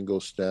had a single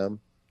stem,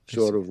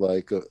 sort of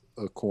like a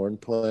corn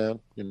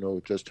plant.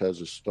 It just has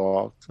a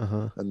stalk,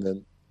 and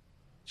then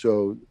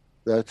so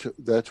that's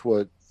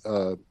what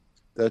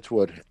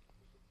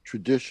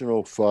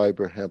traditional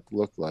fiber hemp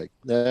looked like.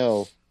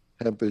 Now,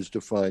 hemp is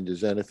defined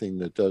as anything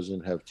that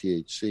doesn't have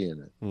THC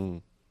in it.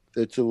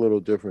 It's a little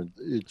different.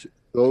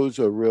 Those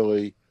are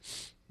really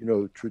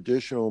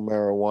traditional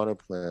marijuana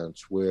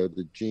plants where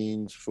the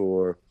genes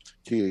for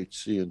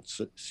THC and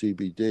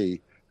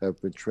CBD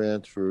have been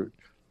transferred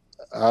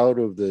out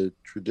of the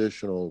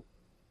traditional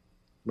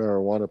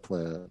marijuana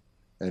plant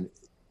and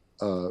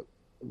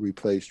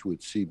replaced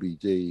with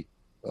CBD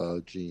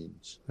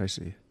genes. I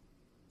see.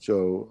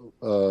 So,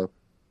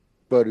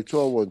 but it's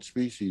all one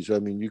species. I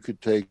mean, you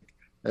could take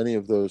any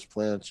of those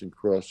plants and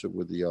cross it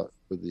with the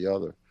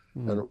other,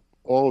 and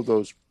all of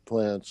those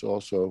plants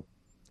also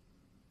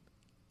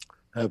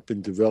have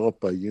been developed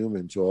by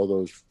humans, all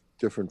those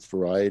different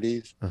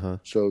varieties.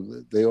 So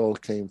they all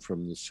came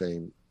from the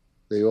same,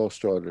 they all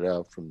started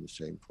out from the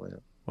same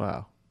plant.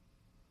 Wow.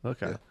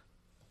 Okay. Yeah.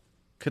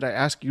 Could I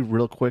ask you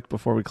real quick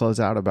before we close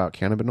out about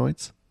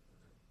cannabinoids?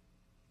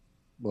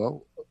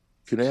 Well,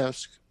 you can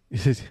ask.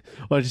 Well,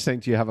 I'm just saying,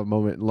 do you have a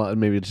moment,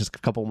 maybe just a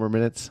couple more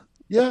minutes?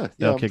 Yeah.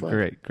 Okay,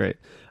 great.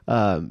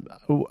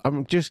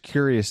 I'm just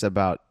curious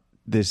about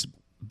this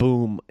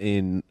boom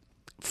in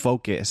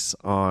focus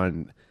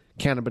on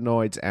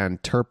cannabinoids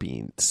and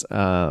terpenes,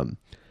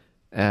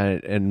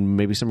 and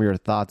maybe some of your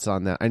thoughts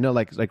on that. I know,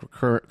 like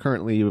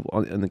currently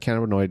in the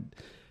cannabinoid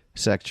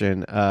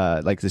section,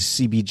 like the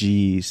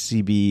CBG,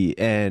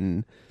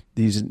 CBN,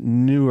 these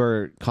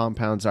newer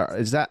compounds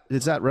is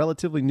that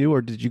relatively new,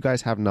 or did you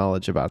guys have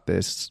knowledge about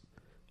this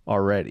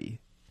already?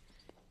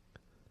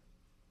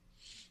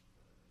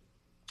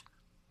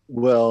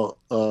 Well,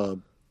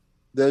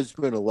 there's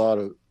been a lot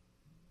of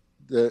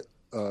that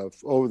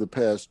over the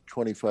past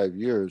 25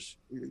 years.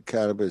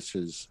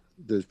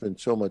 There's been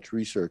so much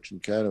research in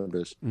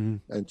cannabis,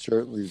 and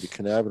certainly the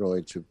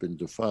cannabinoids have been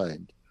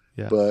defined.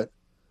 Yeah. But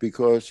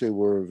because they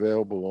were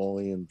available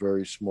only in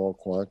very small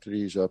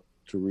quantities up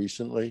to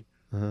recently,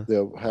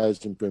 there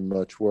hasn't been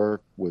much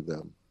work with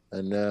them.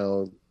 And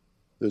now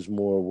there's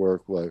more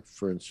work, like,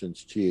 for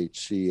instance,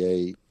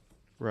 THC8,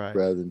 Right,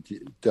 rather than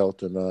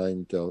Delta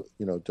 9,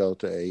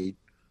 Delta 8.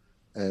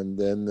 And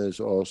then there's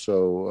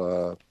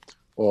also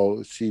all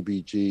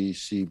CBG,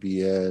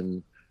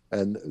 CBN,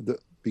 and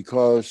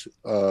because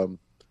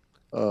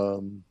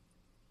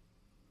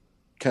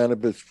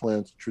cannabis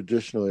plants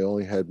traditionally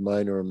only had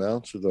minor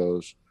amounts of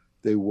those,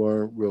 they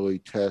weren't really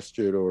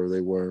tested or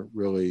they weren't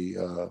really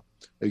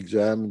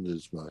examined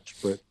as much.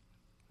 But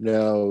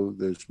now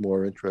there's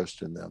more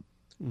interest in them.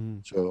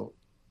 So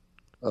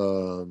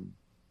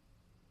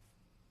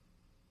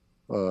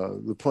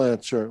the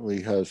plant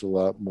certainly has a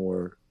lot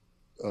more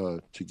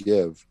to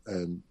give,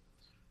 and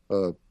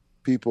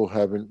people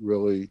haven't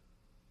really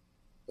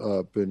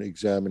been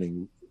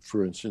examining,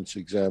 for instance,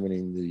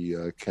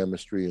 the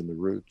chemistry and the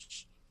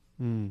roots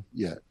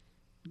yet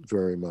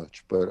very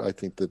much. But I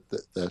think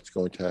that's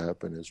going to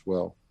happen as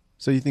well.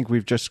 So you think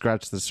we've just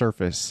scratched the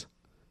surface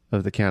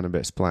of the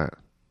cannabis plant?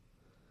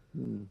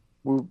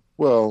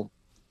 Well,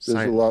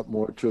 there's a lot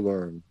more to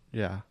learn.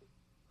 Yeah.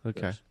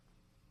 Okay. Yes.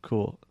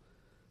 Cool.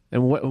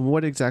 And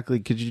what exactly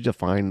could you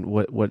define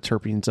what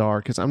terpenes are?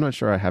 Because I'm not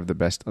sure I have the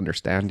best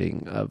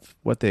understanding of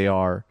what they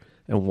are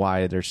and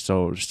why they're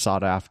so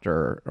sought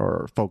after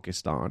or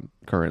focused on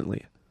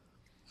currently.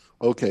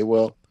 Okay.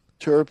 Well,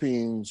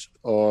 terpenes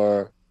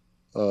are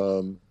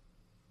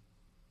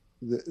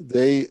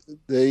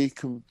they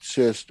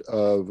consist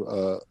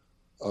of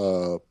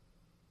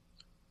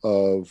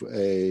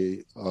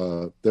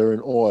they're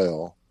an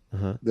oil.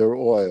 Uh-huh. They're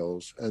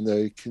oils, and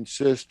they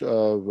consist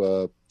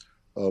of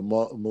a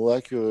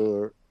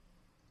molecular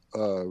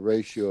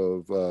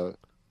ratio of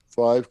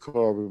 5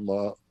 carbon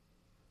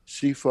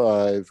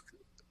C5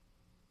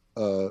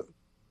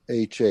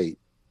 H8,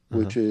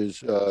 which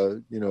is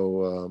and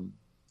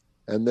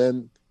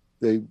then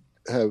they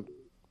have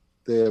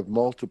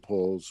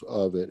multiples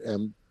of it,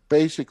 and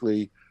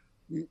basically,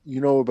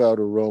 you know about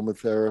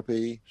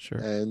aromatherapy. Sure.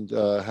 And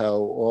how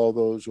all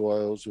those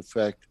oils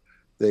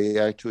they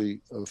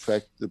actually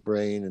affect the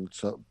brain and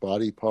some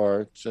body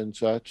parts and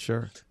such.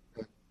 Sure.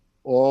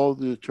 All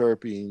the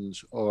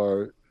terpenes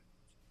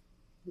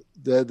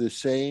they're the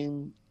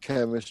same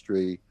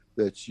chemistry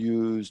that's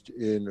used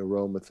in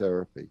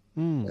aromatherapy.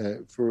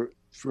 For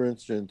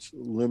instance,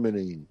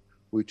 limonene,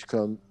 which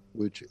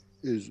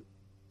is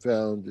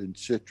found in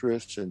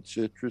citrus and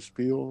citrus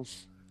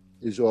peels,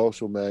 is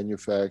also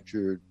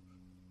manufactured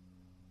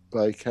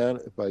by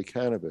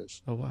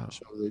cannabis. Oh wow!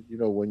 So that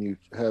when you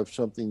have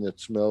something that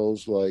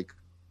smells like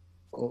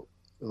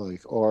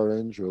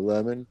orange or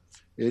lemon,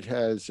 it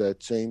has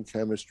that same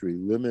chemistry,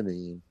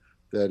 limonene,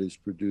 that is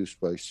produced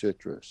by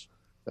citrus.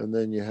 And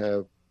then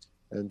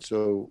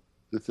so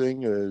the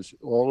thing is,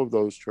 all of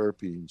those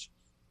terpenes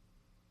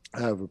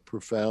have a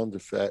profound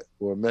effect,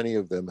 or many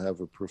of them have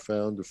a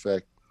profound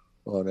effect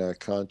on our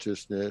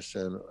consciousness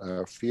and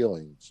our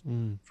feelings.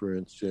 For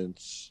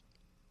instance,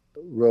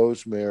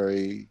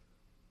 rosemary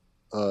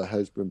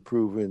has been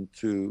proven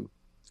to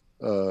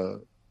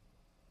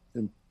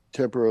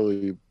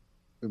temporarily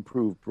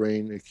improve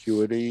brain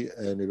acuity,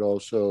 and it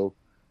also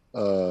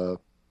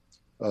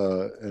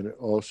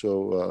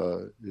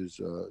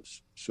is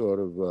sort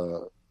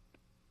of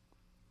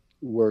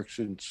works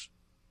in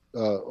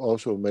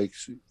also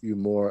makes you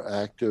more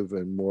active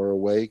and more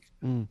awake,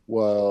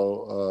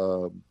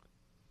 while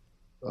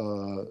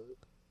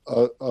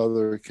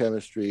other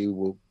chemistry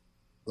will,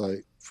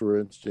 like for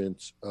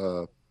instance,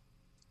 the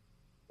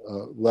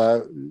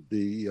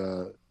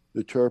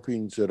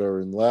terpenes that are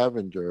in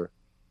lavender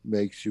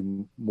makes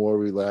you more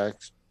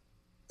relaxed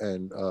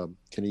and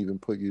can even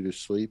put you to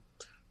sleep.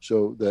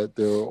 So that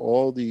there are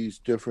all these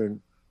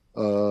different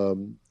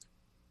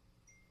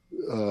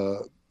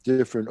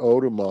different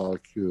odor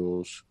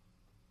molecules,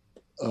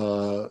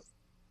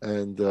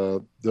 and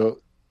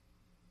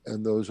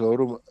those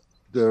odor.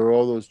 There are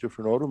all those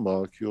different odor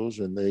molecules,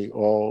 and they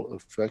all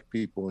affect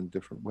people in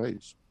different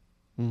ways.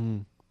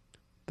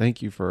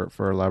 Thank you for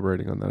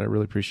elaborating on that. I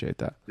really appreciate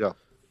that. Yeah.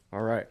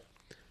 All right.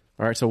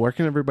 So where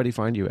can everybody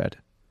find you, Ed?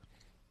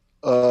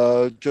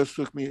 Just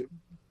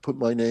put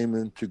my name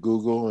into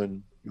Google,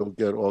 and you'll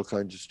get all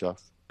kinds of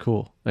stuff.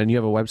 Cool. And you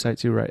have a website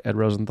too, right?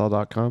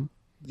 edrosenthal.com?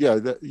 Yeah,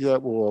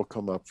 that will all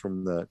come up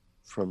from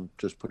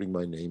just putting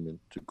my name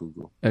into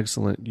Google.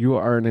 Excellent. You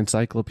are an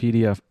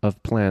encyclopedia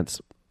of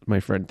plants, my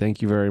friend.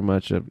 Thank you very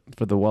much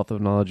for the wealth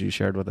of knowledge you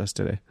shared with us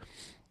today.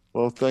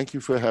 Well, thank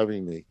you for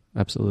having me.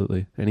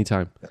 Absolutely.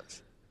 Anytime.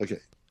 Yes. Okay.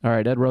 All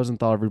right, Ed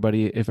Rosenthal,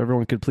 everybody. If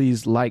everyone could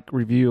please like,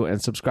 review,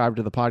 and subscribe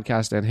to the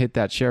podcast and hit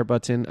that share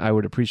button, I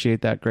would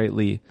appreciate that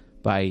greatly.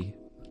 Bye.